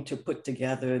working to put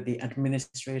together the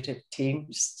administrative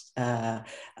teams,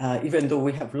 even though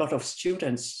we have a lot of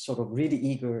students sort of really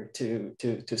eager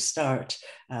to start.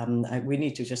 We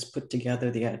need to just put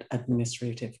together the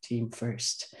administrative team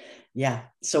first. Yeah,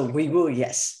 so we will,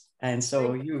 yes. And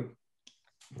so you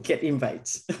get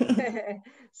invites.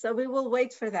 So we will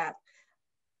wait for that.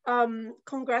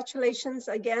 Congratulations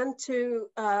again to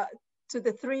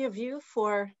the three of you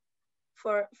for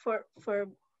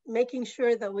making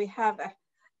sure that we have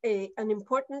an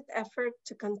important effort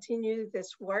to continue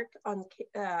this work on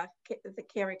the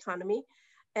care economy.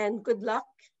 And good luck,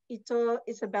 Ito,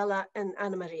 Isabella, and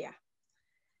Ana Maria.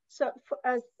 So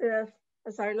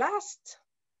as our last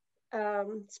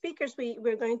speakers,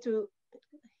 we're going to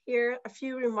hear a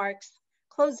few remarks,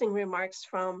 closing remarks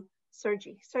from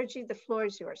Sergi. Sergi, the floor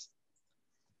is yours.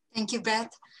 Thank you,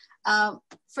 Beth.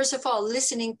 First of all,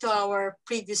 listening to our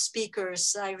previous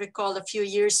speakers, I recall a few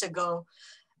years ago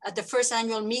at the first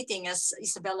annual meeting, as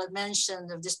Isabella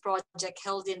mentioned, of this project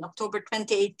held in October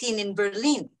 2018 in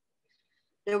Berlin.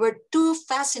 There were two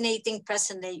fascinating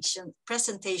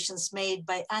presentations made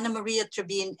by Ana Maria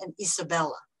Tribin and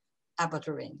Isabella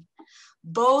Aboderin.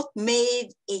 Both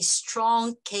made a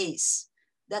strong case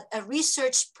that a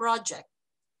research project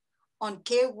on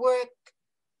care work,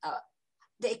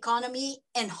 the economy,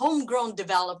 and homegrown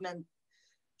development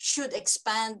should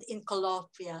expand in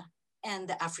Colombia and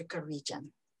the Africa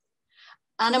region.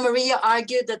 Ana Maria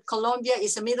argued that Colombia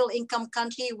is a middle-income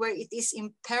country where it is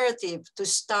imperative to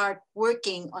start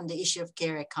working on the issue of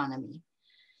care economy.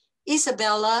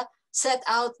 Isabella set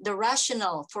out the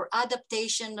rationale for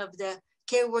adaptation of the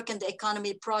Care Work and the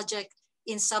Economy project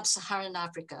in sub-Saharan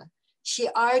Africa. She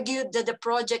argued that the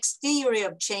project's theory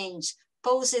of change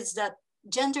poses that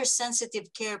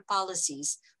gender-sensitive care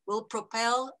policies will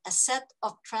propel a set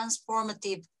of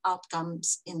transformative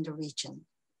outcomes in the region.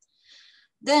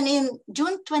 Then in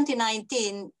June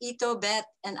 2019, Ito, Beth,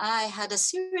 and I had a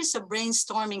series of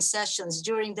brainstorming sessions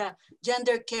during the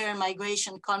Gender Care and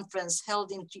Migration Conference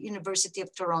held in the University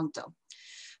of Toronto.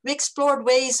 We explored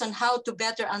ways on how to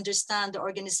better understand the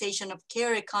organization of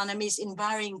care economies in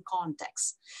varying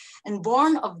contexts. And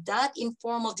born of that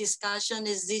informal discussion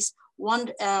is this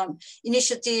one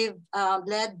initiative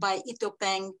led by Ito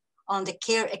Peng on the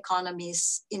care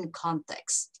economies in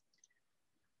context.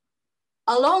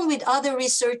 Along with other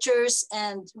researchers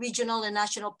and regional and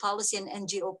national policy and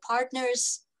NGO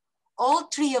partners, all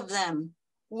three of them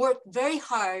worked very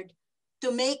hard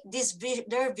to make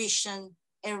their vision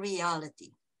a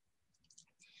reality.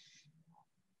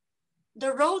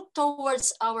 The road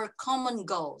towards our common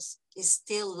goals is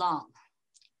still long.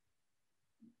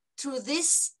 Through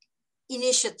these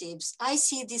initiatives, I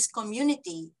see this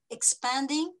community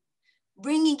expanding,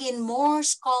 bringing in more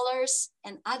scholars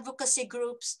and advocacy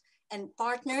groups and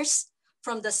partners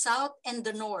from the South and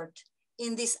the North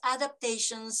in these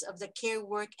adaptations of the Care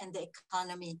Work and the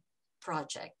Economy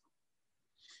project.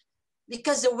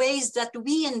 Because the ways that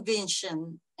we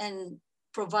envision and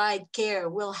provide care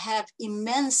will have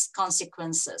immense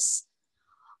consequences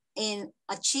in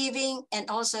achieving and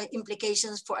also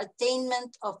implications for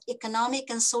attainment of economic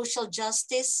and social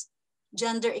justice,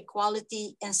 gender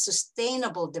equality, and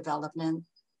sustainable development.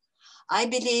 I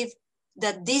believe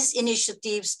that these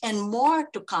initiatives and more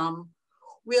to come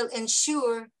will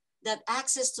ensure that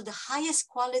access to the highest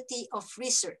quality of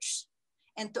research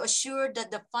and to assure that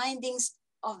the findings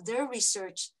of their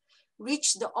research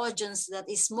reach the audience that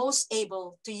is most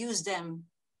able to use them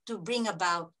to bring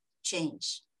about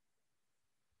change.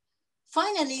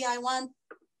 Finally, I want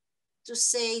to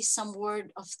say some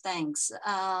word of thanks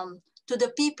to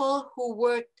the people who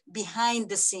worked behind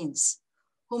the scenes,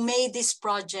 who made this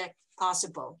project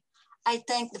possible. I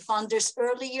thank the founders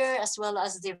earlier, as well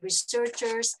as the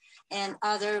researchers and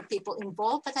other people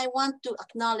involved, but I want to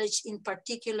acknowledge in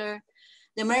particular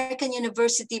the American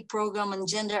University Program on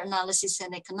Gender Analysis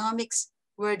and Economics,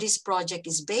 where this project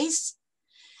is based,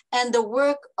 and the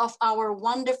work of our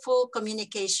wonderful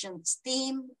communications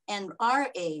team and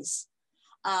RAs,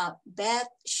 Beth,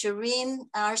 Shireen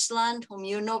Arslan, whom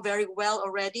you know very well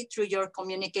already through your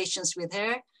communications with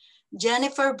her,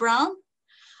 Jennifer Brown,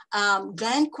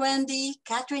 Glenn Quendy,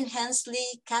 Catherine Hensly,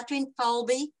 Catherine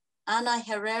Falby, Ana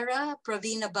Herrera,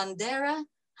 Pravina Bandera,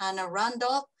 Hannah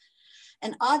Randolph,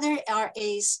 and other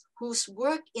RAs whose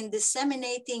work in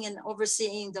disseminating and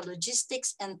overseeing the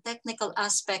logistics and technical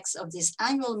aspects of this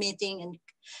annual meeting, and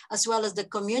as well as the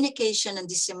communication and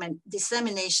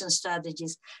dissemination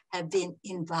strategies, have been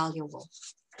invaluable.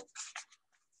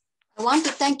 I want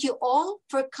to thank you all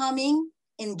for coming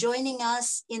and joining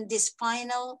us in this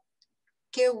final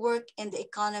Care Work and the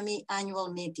Economy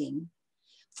annual meeting,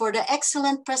 for the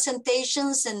excellent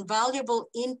presentations and valuable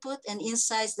input and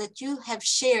insights that you have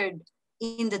shared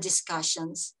in the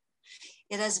discussions.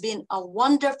 It has been a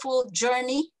wonderful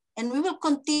journey, and we will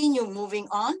continue moving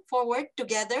on forward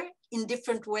together in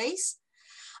different ways.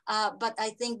 But I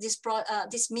think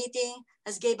this meeting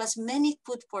has gave us many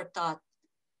food for thought,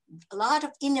 a lot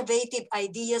of innovative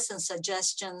ideas and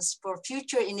suggestions for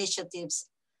future initiatives,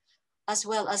 as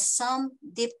well as some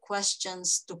deep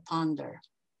questions to ponder.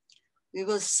 We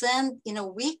will send in a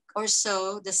week or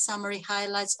so the summary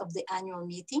highlights of the annual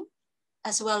meeting,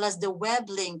 as well as the web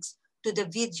links to the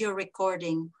video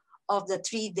recording of the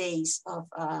 3 days of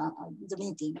the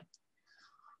meeting.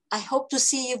 I hope to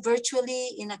see you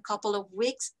virtually in a couple of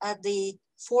weeks at the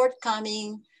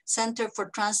forthcoming Center for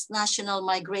Transnational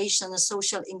Migration and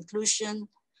Social Inclusion,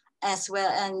 as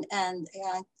well, and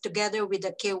together with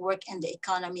the Care Work and the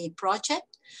Economy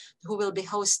Project, who will be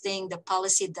hosting the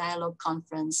Policy Dialogue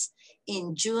Conference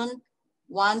in June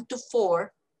 1 to 3,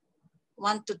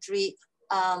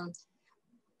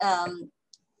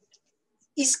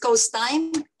 East Coast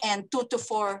time, and 2 to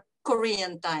 4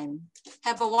 Korean time.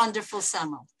 Have a wonderful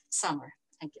summer.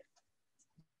 Thank you.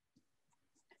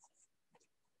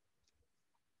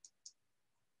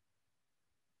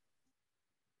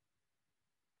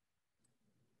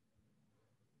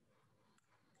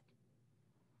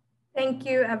 Thank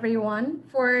you, everyone,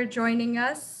 for joining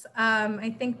us.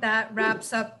 I think that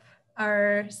wraps up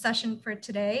our session for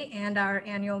today and our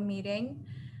annual meeting.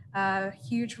 A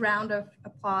huge round of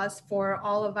applause for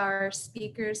all of our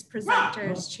speakers,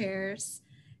 presenters, chairs.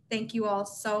 Thank you all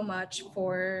so much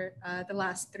for the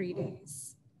last 3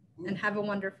 days, and have a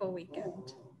wonderful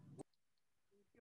weekend.